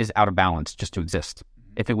being is out of balance just to exist.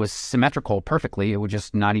 If it was symmetrical perfectly, it would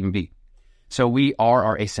just not even be. So we are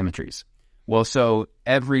our asymmetries. Well, so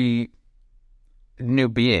every new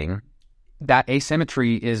being, that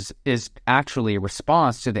asymmetry is actually a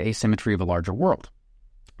response to the asymmetry of a larger world.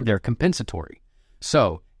 They're compensatory.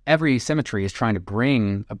 So every asymmetry is trying to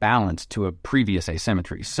bring a balance to a previous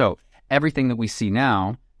asymmetry. So everything that we see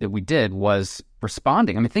now that we did was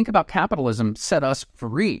responding. I mean, think about capitalism set us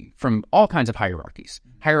free from all kinds of hierarchies.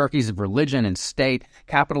 Hierarchies of religion and state.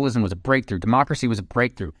 Capitalism was a breakthrough. Democracy was a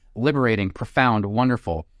breakthrough. Liberating, profound,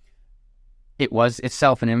 wonderful. It was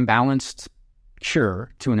itself an imbalanced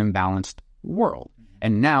cure to an imbalanced world.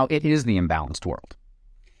 And now it is the imbalanced world.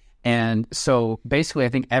 And so basically, I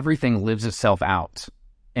think everything lives itself out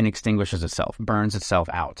and extinguishes itself, burns itself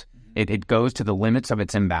out. It goes to the limits of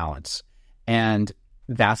its imbalance. And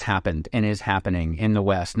that's happened and is happening in the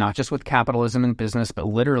West, not just with capitalism and business, but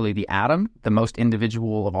literally the atom, the most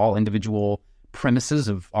individual of all individual premises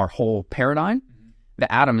of our whole paradigm.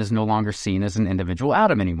 The atom is no longer seen as an individual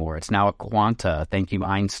atom anymore. It's now a quanta. Thank you,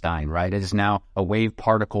 Einstein, right? It is now a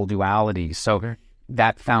wave-particle duality. So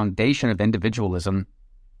that foundation of individualism,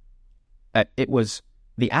 it was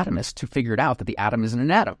the atomists who figured out that the atom isn't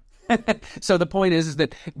an atom. So the point is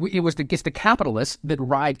that it's the capitalists that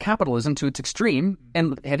ride capitalism to its extreme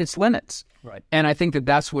and at its limits. Right. And I think that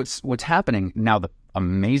that's what's happening. Now, the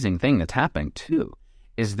amazing thing that's happening, too,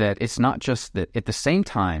 is that it's not just that at the same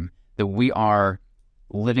time that we are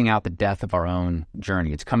living out the death of our own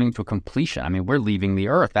journey. It's coming to a completion. I mean, we're leaving the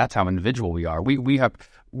earth. That's how individual we are. We have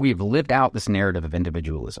lived out this narrative of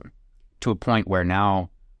individualism to a point where now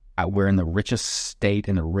we're in the richest state,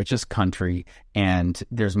 in the richest country, and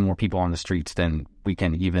there's more people on the streets than we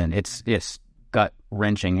can even... It's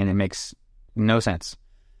gut-wrenching, and it makes no sense.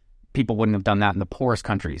 People wouldn't have done that in the poorest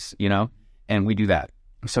countries, and we do that.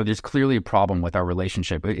 So there's clearly a problem with our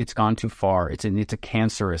relationship. It's gone too far. It's a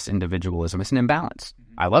cancerous individualism. It's an imbalance.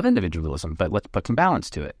 I love individualism, but let's put some balance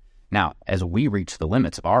to it. Now, as we reach the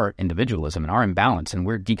limits of our individualism and our imbalance, and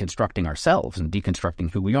we're deconstructing ourselves and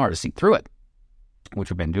deconstructing who we are to see through it, which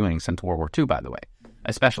we've been doing since World War II, by the way,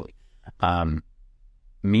 especially.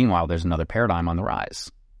 Meanwhile, there's another paradigm on the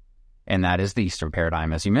rise, and that is the Eastern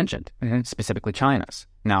paradigm, as you mentioned, specifically China's.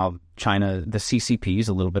 Now, China, the CCP is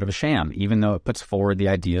a little bit of a sham, even though it puts forward the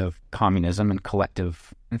idea of communism and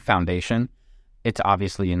collective foundation. It's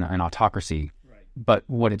obviously an autocracy. But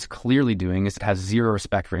what it's clearly doing is it has zero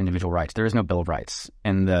respect for individual rights. There is no Bill of Rights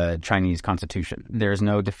in the Chinese constitution. There is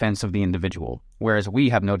no defense of the individual, whereas we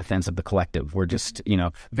have no defense of the collective. We're just,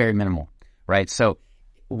 very minimal, right? So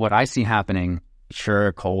what I see happening,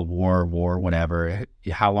 sure, Cold War, whatever,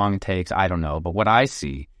 how long it takes, I don't know. But what I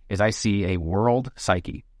see is a world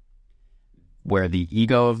psyche where the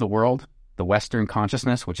ego of the world, the Western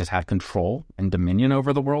consciousness, which has had control and dominion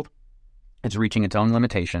over the world, is reaching its own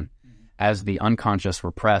limitation, as the unconscious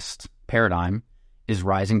repressed paradigm is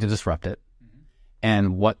rising to disrupt it.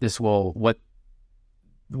 And what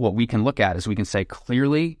we can look at is we can say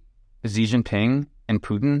clearly Xi Jinping and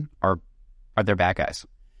Putin are their bad guys.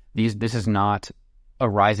 This is not a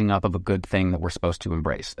rising up of a good thing that we're supposed to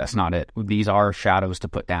embrace. That's not it. These are shadows to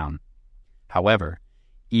put down. However,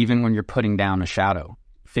 even when you're putting down a shadow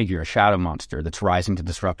figure, a shadow monster that's rising to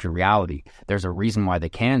disrupt your reality, there's a reason why they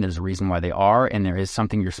can, there's a reason why they are, and there is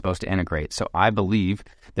something you're supposed to integrate. So I believe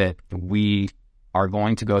that we are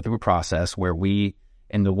going to go through a process where we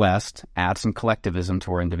in the West add some collectivism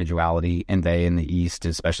to our individuality, and they in the East,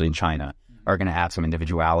 especially in China, are going to add some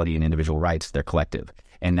individuality and individual rights to their collective.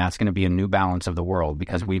 And that's going to be a new balance of the world,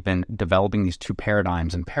 because we've been developing these two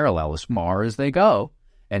paradigms in parallel as far as they go.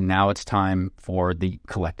 And now it's time for the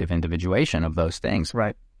collective individuation of those things.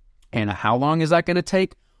 Right. And how long is that going to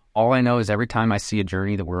take? All I know is every time I see a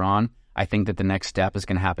journey that we're on, I think that the next step is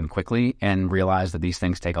going to happen quickly, and realize that these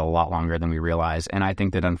things take a lot longer than we realize. And I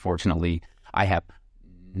think that unfortunately, I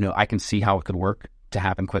can see how it could work to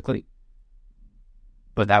happen quickly,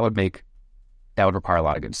 but that would require a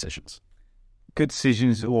lot of good decisions. Good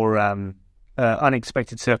decisions or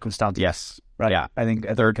unexpected circumstances. Yes. Right. Yeah. I think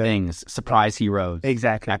third things, surprise heroes.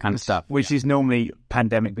 Exactly. That kind of stuff. Which is normally,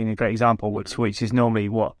 pandemic being a great example, which is normally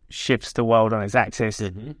what shifts the world on its axis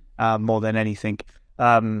more than anything.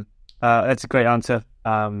 That's a great answer.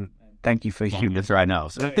 Thank you for you. That's right. No,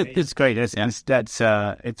 so, it's great.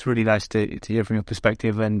 It's really nice to hear from your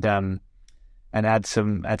perspective and add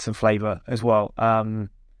some flavor as well.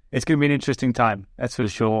 It's going to be an interesting time. That's for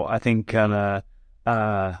sure. I think I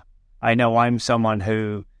know I'm someone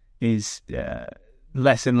who is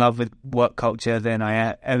less in love with work culture than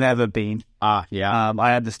I have ever been. Yeah.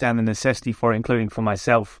 I understand the necessity for it, including for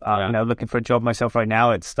myself. Looking for a job myself right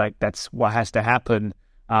now, it's like that's what has to happen.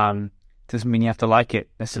 Doesn't mean you have to like it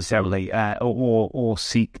necessarily, or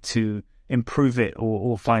seek to improve it,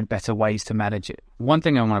 or find better ways to manage it. One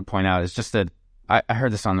thing I want to point out is just that I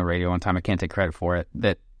heard this on the radio one time. I can't take credit for it.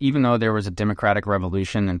 That even though there was a democratic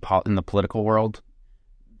revolution in the political world,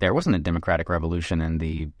 there wasn't a democratic revolution in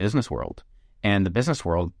the business world. And the business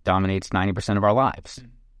world dominates 90% of our lives.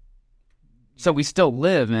 So we still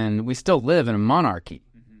live in a monarchy,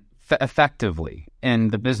 effectively, in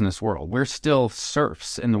the business world. We're still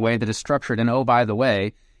serfs in the way that it's structured. And oh, by the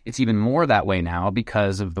way, it's even more that way now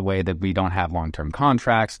because of the way that we don't have long-term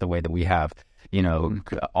contracts, the way that we have,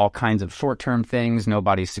 all kinds of short-term things.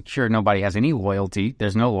 Nobody's secure. Nobody has any loyalty.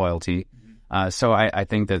 There's no loyalty. So I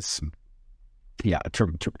think that's...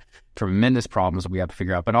 tremendous problems that we have to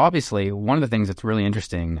figure out. But obviously, one of the things that's really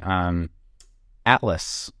interesting,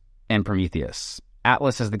 Atlas and Prometheus.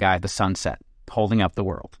 Atlas is the guy at the sunset, holding up the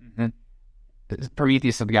world.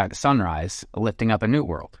 Prometheus is the guy at the sunrise, lifting up a new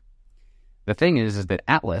world. The thing is that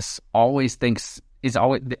Atlas always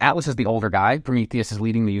Atlas is the older guy. Prometheus is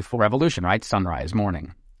leading the youthful revolution, right? Sunrise,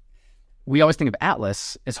 morning. We always think of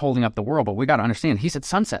Atlas as holding up the world, but we got to understand he's at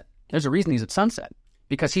sunset. There's a reason he's at sunset,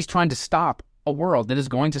 because he's trying to stop a world that is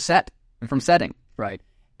going to set from setting. Right.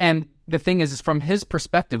 And the thing is from his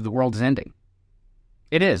perspective, the world is ending.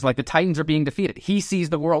 It is. Like the Titans are being defeated. He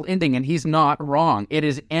sees the world ending, and he's not wrong. It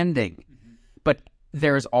is ending. But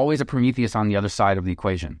there's always a Prometheus on the other side of the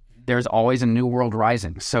equation. There's always a new world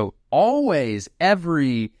rising. So always,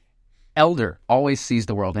 every elder always sees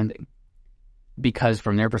the world ending. Because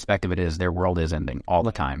from their perspective, their world is ending all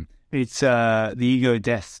the time. It's the ego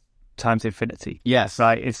death times infinity. Yes.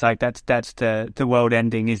 Right. It's like that's the world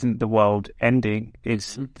ending isn't the world ending.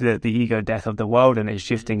 It's the ego death of the world, and it's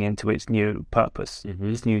shifting into its new purpose,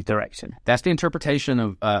 its new direction. That's the interpretation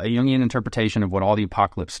of a Jungian interpretation of what all the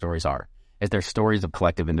apocalypse stories are. is they're stories of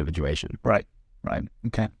collective individuation. Right.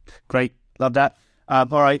 Okay. Great. Love that. All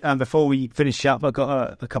right. And before we finish up, I've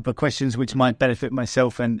got a couple of questions which might benefit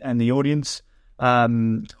myself and the audience.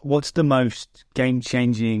 What's the most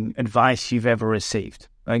game-changing advice you've ever received?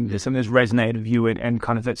 Like, there's something that's resonated with you and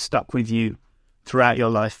kind of that stuck with you throughout your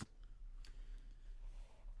life.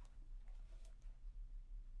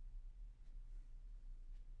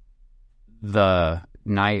 The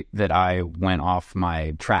night that I went off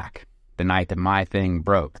my track, the night that my thing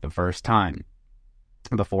broke the first time,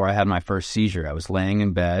 before I had my first seizure, I was laying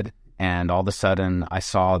in bed, and all of a sudden I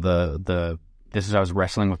saw I was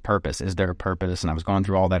wrestling with purpose. Is there a purpose? And I was going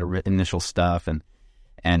through all that initial stuff, and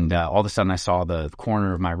all of a sudden I saw the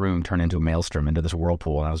corner of my room turn into a maelstrom, into this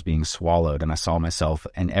whirlpool, and I was being swallowed, and I saw myself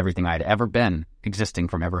and everything I'd ever been existing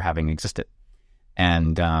from ever having existed.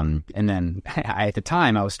 And then at the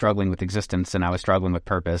time I was struggling with existence, and I was struggling with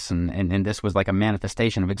purpose, and this was like a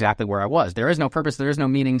manifestation of exactly where I was. There is no purpose, there is no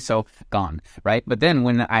meaning, so gone, right? But then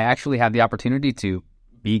when I actually had the opportunity to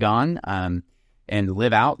be gone and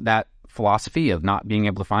live out that philosophy of not being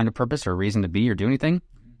able to find a purpose or a reason to be or do anything,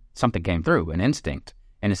 something came through, an instinct,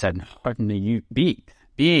 and it said, you be,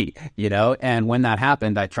 you know? And when that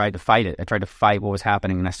happened, I tried to fight it. I tried to fight what was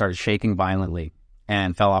happening, and I started shaking violently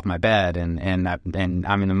and fell off my bed, and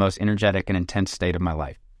I'm in the most energetic and intense state of my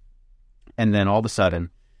life. And then all of a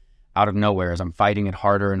sudden, out of nowhere, as I'm fighting it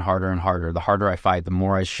harder and harder and harder, the harder I fight, the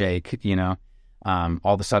more I shake, you know, all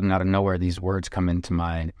of a sudden, out of nowhere, these words come into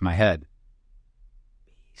my head.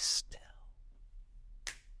 Be still.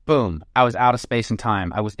 Boom. I was out of space and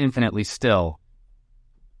time. I was infinitely still.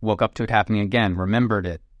 Woke up to it happening again, remembered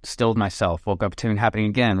it, stilled myself, woke up to it happening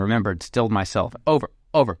again, remembered, stilled myself, over.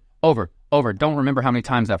 Don't remember how many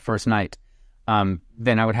times that first night.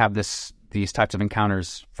 Then I would have these types of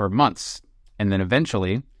encounters for months. And then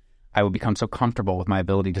eventually I would become so comfortable with my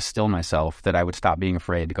ability to still myself that I would stop being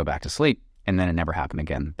afraid to go back to sleep. And then it never happened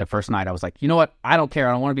again. The first night I was like, you know what? I don't care.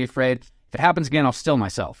 I don't want to be afraid. If it happens again, I'll still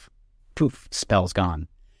myself. Poof, spell's gone.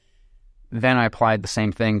 Then I applied the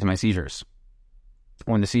same thing to my seizures.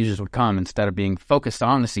 When the seizures would come, instead of being focused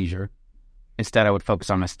on the seizure, instead I would focus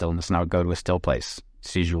on my stillness, and I would go to a still place.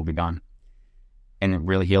 Seizure will be gone. And it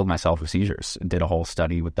really healed myself with seizures. Did a whole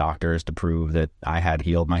study with doctors to prove that I had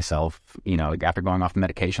healed myself, you know, after going off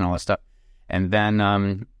medication, all that stuff. And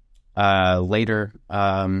then later,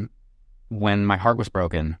 when my heart was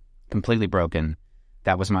broken, completely broken,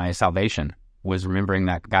 that was my salvation, was remembering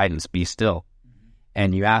that guidance, be still.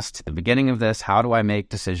 And you asked at the beginning of this, how do I make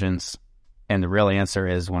decisions? And the real answer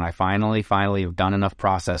is, when I finally have done enough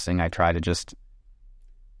processing, I try to just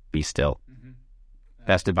be still.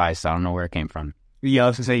 Best advice. I don't know where it came from. Yeah, I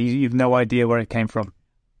was going to say, you have no idea where it came from.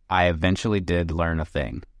 I eventually did learn a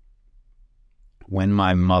thing. When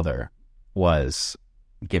my mother was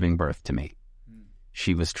giving birth to me,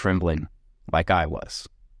 she was trembling like I was,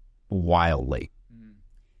 wildly.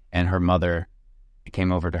 And her mother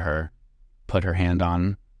came over to her, put her hand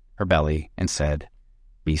on her belly, and said,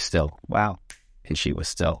 be still. Wow. And she was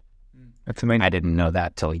still. That's amazing. I didn't know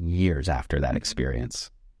that till years after that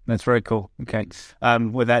experience. That's very cool. Okay.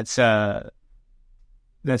 Well, that's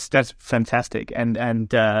fantastic.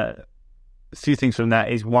 And a few things from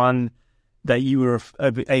that is, one, that you were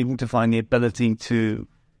able to find the ability to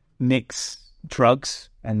nix drugs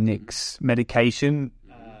and nix medication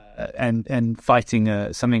and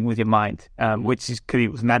fighting something with your mind, which is clearly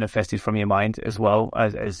was manifested from your mind as well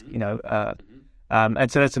as you know.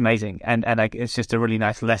 And so that's amazing. And it's just a really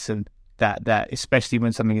nice lesson that especially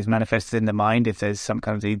when something is manifested in the mind, if there's some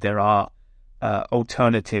kind of, there are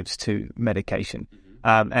alternatives to medication.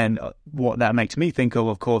 And what that makes me think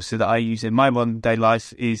of course, that I use in my modern day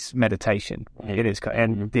life is meditation. It is,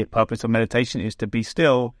 and the purpose of meditation is to be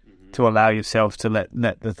still, to allow yourself to let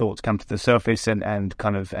the thoughts come to the surface and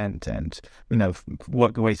you know,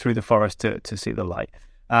 work your way through the forest to see the light.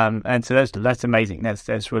 And so that's amazing.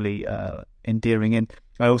 That's really endearing. And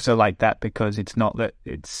I also like that because it's not that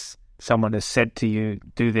it's someone has said to you,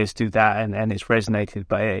 do this, do that, and it's resonated,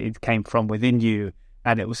 but it came from within you,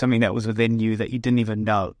 and it was something that was within you that you didn't even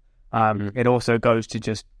know. It also goes to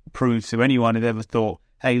just prove to anyone who ever thought,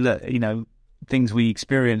 hey, look, you know, things we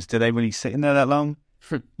experience, do they really sit in there that long?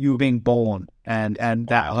 You were being born, and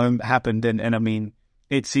that happened, and I mean,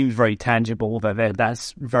 it seems very tangible that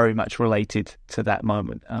that's very much related to that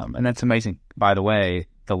moment, and that's amazing. By the way,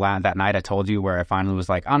 that night I told you where I finally was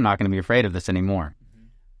like, I'm not going to be afraid of this anymore.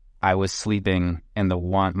 I was sleeping, and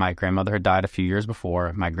my grandmother had died a few years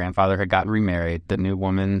before. My grandfather had gotten remarried. The new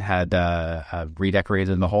woman had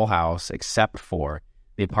redecorated the whole house except for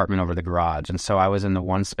the apartment over the garage. And so I was in the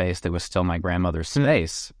one space that was still my grandmother's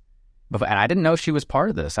space, and I didn't know she was part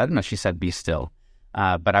of this. I didn't know she said be still.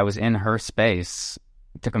 But I was in her space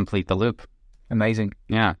to complete the loop. Amazing.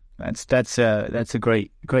 Yeah. That's a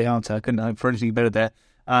great answer. I couldn't hope for anything better there.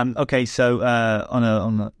 Okay, so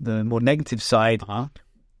on the more negative side,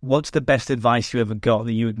 what's the best advice you ever got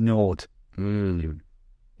that you ignored?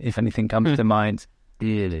 If anything comes to mind.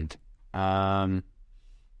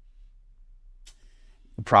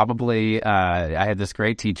 Probably, I had this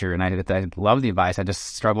great teacher, and I love the advice. I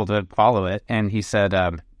just struggled to follow it. And he said,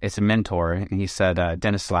 it's a mentor, and he said,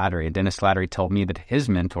 Dennis Slattery. And Dennis Slattery told me that his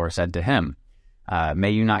mentor said to him,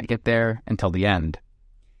 may you not get there until the end.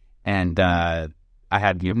 And I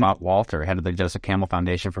had Walter, head of the Joseph Campbell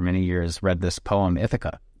Foundation for many years, read this poem,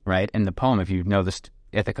 Ithaca, right? And the poem, if you know this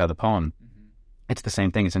Ithaca, the poem, it's the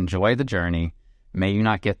same thing. It's enjoy the journey. May you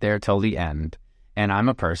not get there till the end. And I'm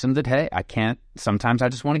a person that, hey, I can't, sometimes I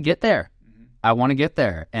just want to get there. I want to get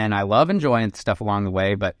there. And I love enjoying stuff along the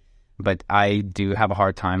way, but I do have a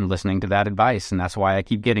hard time listening to that advice, and that's why I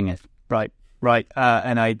keep getting it. Right.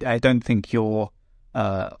 And I don't think you're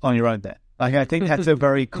on your own there. Like, I think that's a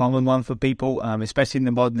very common one for people, especially in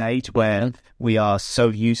the modern age where we are so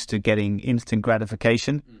used to getting instant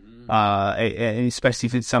gratification. And especially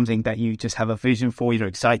if it's something that you just have a vision for, you're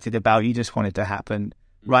excited about, you just want it to happen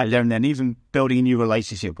right there and then, even building a new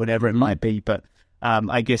relationship, whatever it might be. But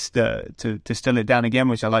I guess to distill it down again,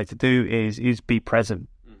 which I like to do, is be present.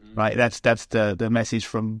 Right, that's the message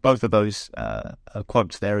from both of those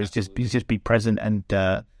quotes. There is just be present, and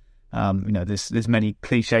there's many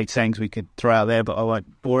cliched sayings we could throw out there, but I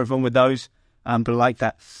won't bore everyone with those. But I like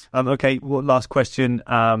that. Okay, well, last question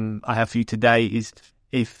I have for you today is,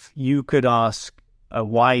 if you could ask a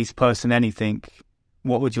wise person anything,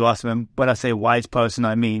 what would you ask them? When I say a wise person,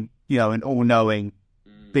 I mean, an all-knowing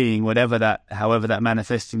being, however that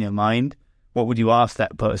manifests in your mind. What would you ask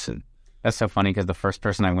that person? That's so funny, because the first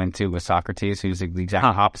person I went to was Socrates, who's the exact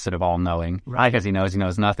opposite of all-knowing, right? Because he knows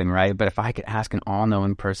nothing, right? But if I could ask an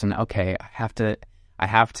all-knowing person, okay, I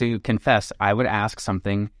have to confess, I would ask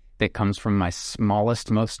something that comes from my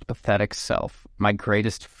smallest, most pathetic self, my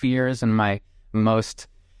greatest fears and my most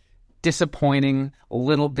disappointing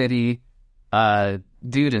little bitty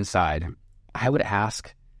dude inside. I would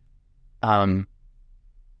ask,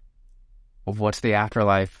 what's the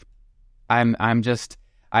afterlife? I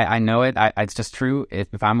know it. It's just true.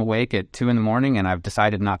 If I'm awake at 2 a.m. and I've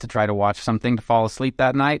decided not to try to watch something to fall asleep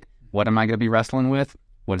that night, what am I going to be wrestling with?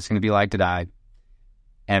 What it's going to be like to die.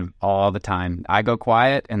 And all the time, I go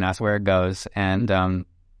quiet, and that's where it goes. And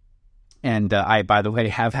I, by the way,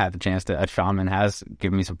 have had the chance to. A shaman has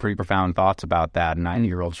given me some pretty profound thoughts about that. A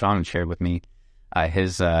 90-year-old shaman shared with me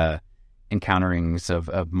his encounterings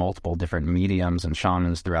of multiple different mediums and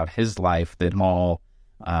shamans throughout his life that all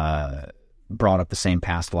brought up the same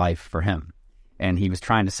past life for him. And he was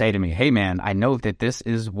trying to say to me, hey man, I know that this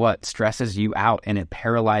is what stresses you out and it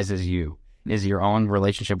paralyzes you, is your own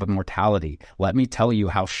relationship with mortality. Let me tell you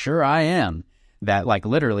how sure I am that, like,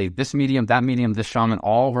 literally this medium, that medium, this shaman,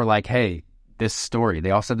 all were like, hey, this story,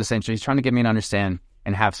 they all said the same. So he's trying to get me to understand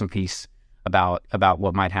and have some peace about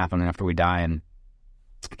what might happen after we die. And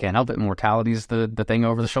I can't help it. Mortality is the thing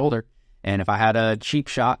over the shoulder. And if I had a cheap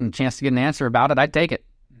shot and a chance to get an answer about it, I'd take it.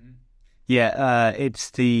 Yeah,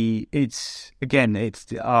 it's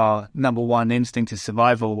our number one instinct is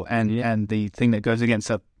survival, and the thing that goes against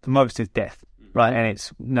us the most is death, right? And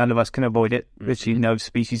it's none of us can avoid it. Literally, no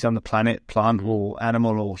species on the planet, plant or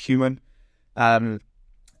animal or human, and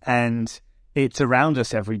it's around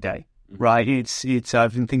us every day, right? It's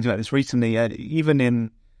I've been thinking about this recently. Even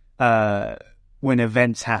in when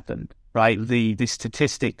events happen, right? The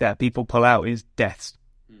statistic that people pull out is deaths.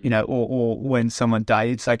 Or when someone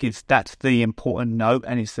dies, it's like that's the important note,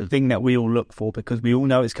 and it's the thing that we all look for because we all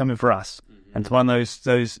know it's coming for us. And it's one of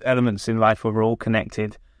those elements in life where we're all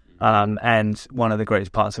connected. And one of the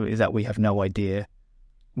greatest parts of it is that we have no idea,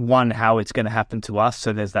 one, how it's going to happen to us.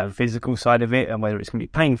 So there's that physical side of it, and whether it's going to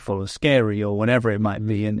be painful or scary or whatever it might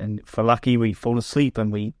be. And for lucky, we fall asleep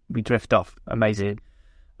and we drift off. Amazing.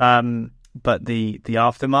 But the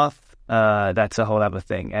aftermath. That's a whole other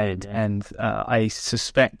thing, and I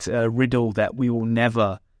suspect a riddle that we will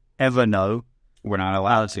never ever know. We're not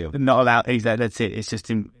allowed to. Not allowed. Exactly. That's it. It's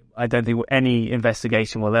just I don't think any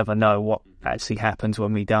investigation will ever know what actually happens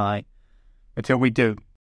when we die until we do.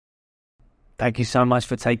 Thank you so much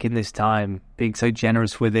for taking this time, being so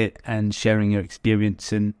generous with it, and sharing your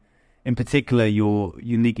experience, and in particular your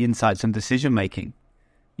unique insights on decision making.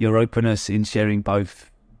 Your openness in sharing both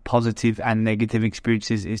positive and negative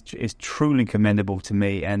experiences is truly commendable to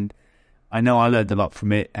me, and I know I learned a lot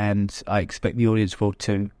from it, and I expect the audience will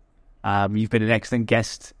too. You've been an excellent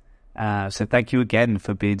guest So thank you again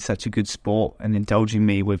for being such a good sport and indulging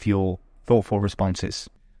me with your thoughtful responses.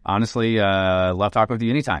 Honestly, love talking with you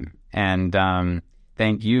anytime. And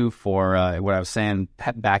thank you for what I was saying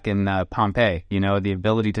back in Pompeii, the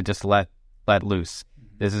ability to just let loose.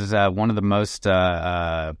 This is one of the most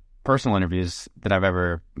personal interviews that I've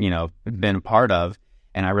ever, been a part of.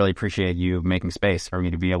 And I really appreciate you making space for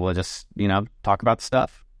me to be able to just, talk about the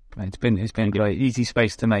stuff. It's been a great, easy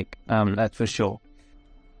space to make, that's for sure.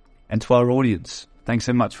 And to our audience, thanks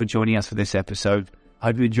so much for joining us for this episode. I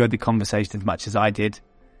hope you enjoyed the conversation as much as I did.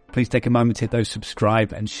 Please take a moment to hit those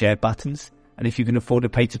subscribe and share buttons. And if you can afford a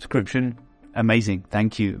paid subscription, amazing,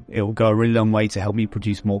 thank you. It will go a really long way to help me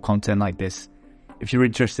produce more content like this. If you're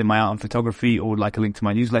interested in my art and photography or would like a link to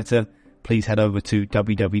my newsletter, please head over to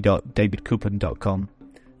www.davidcoupland.com.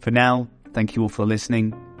 For now, thank you all for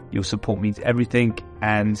listening. Your support means everything,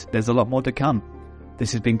 and there's a lot more to come.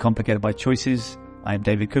 This has been Complicated by Choices. I am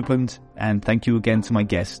David Coupland, and thank you again to my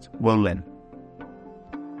guest, Linn.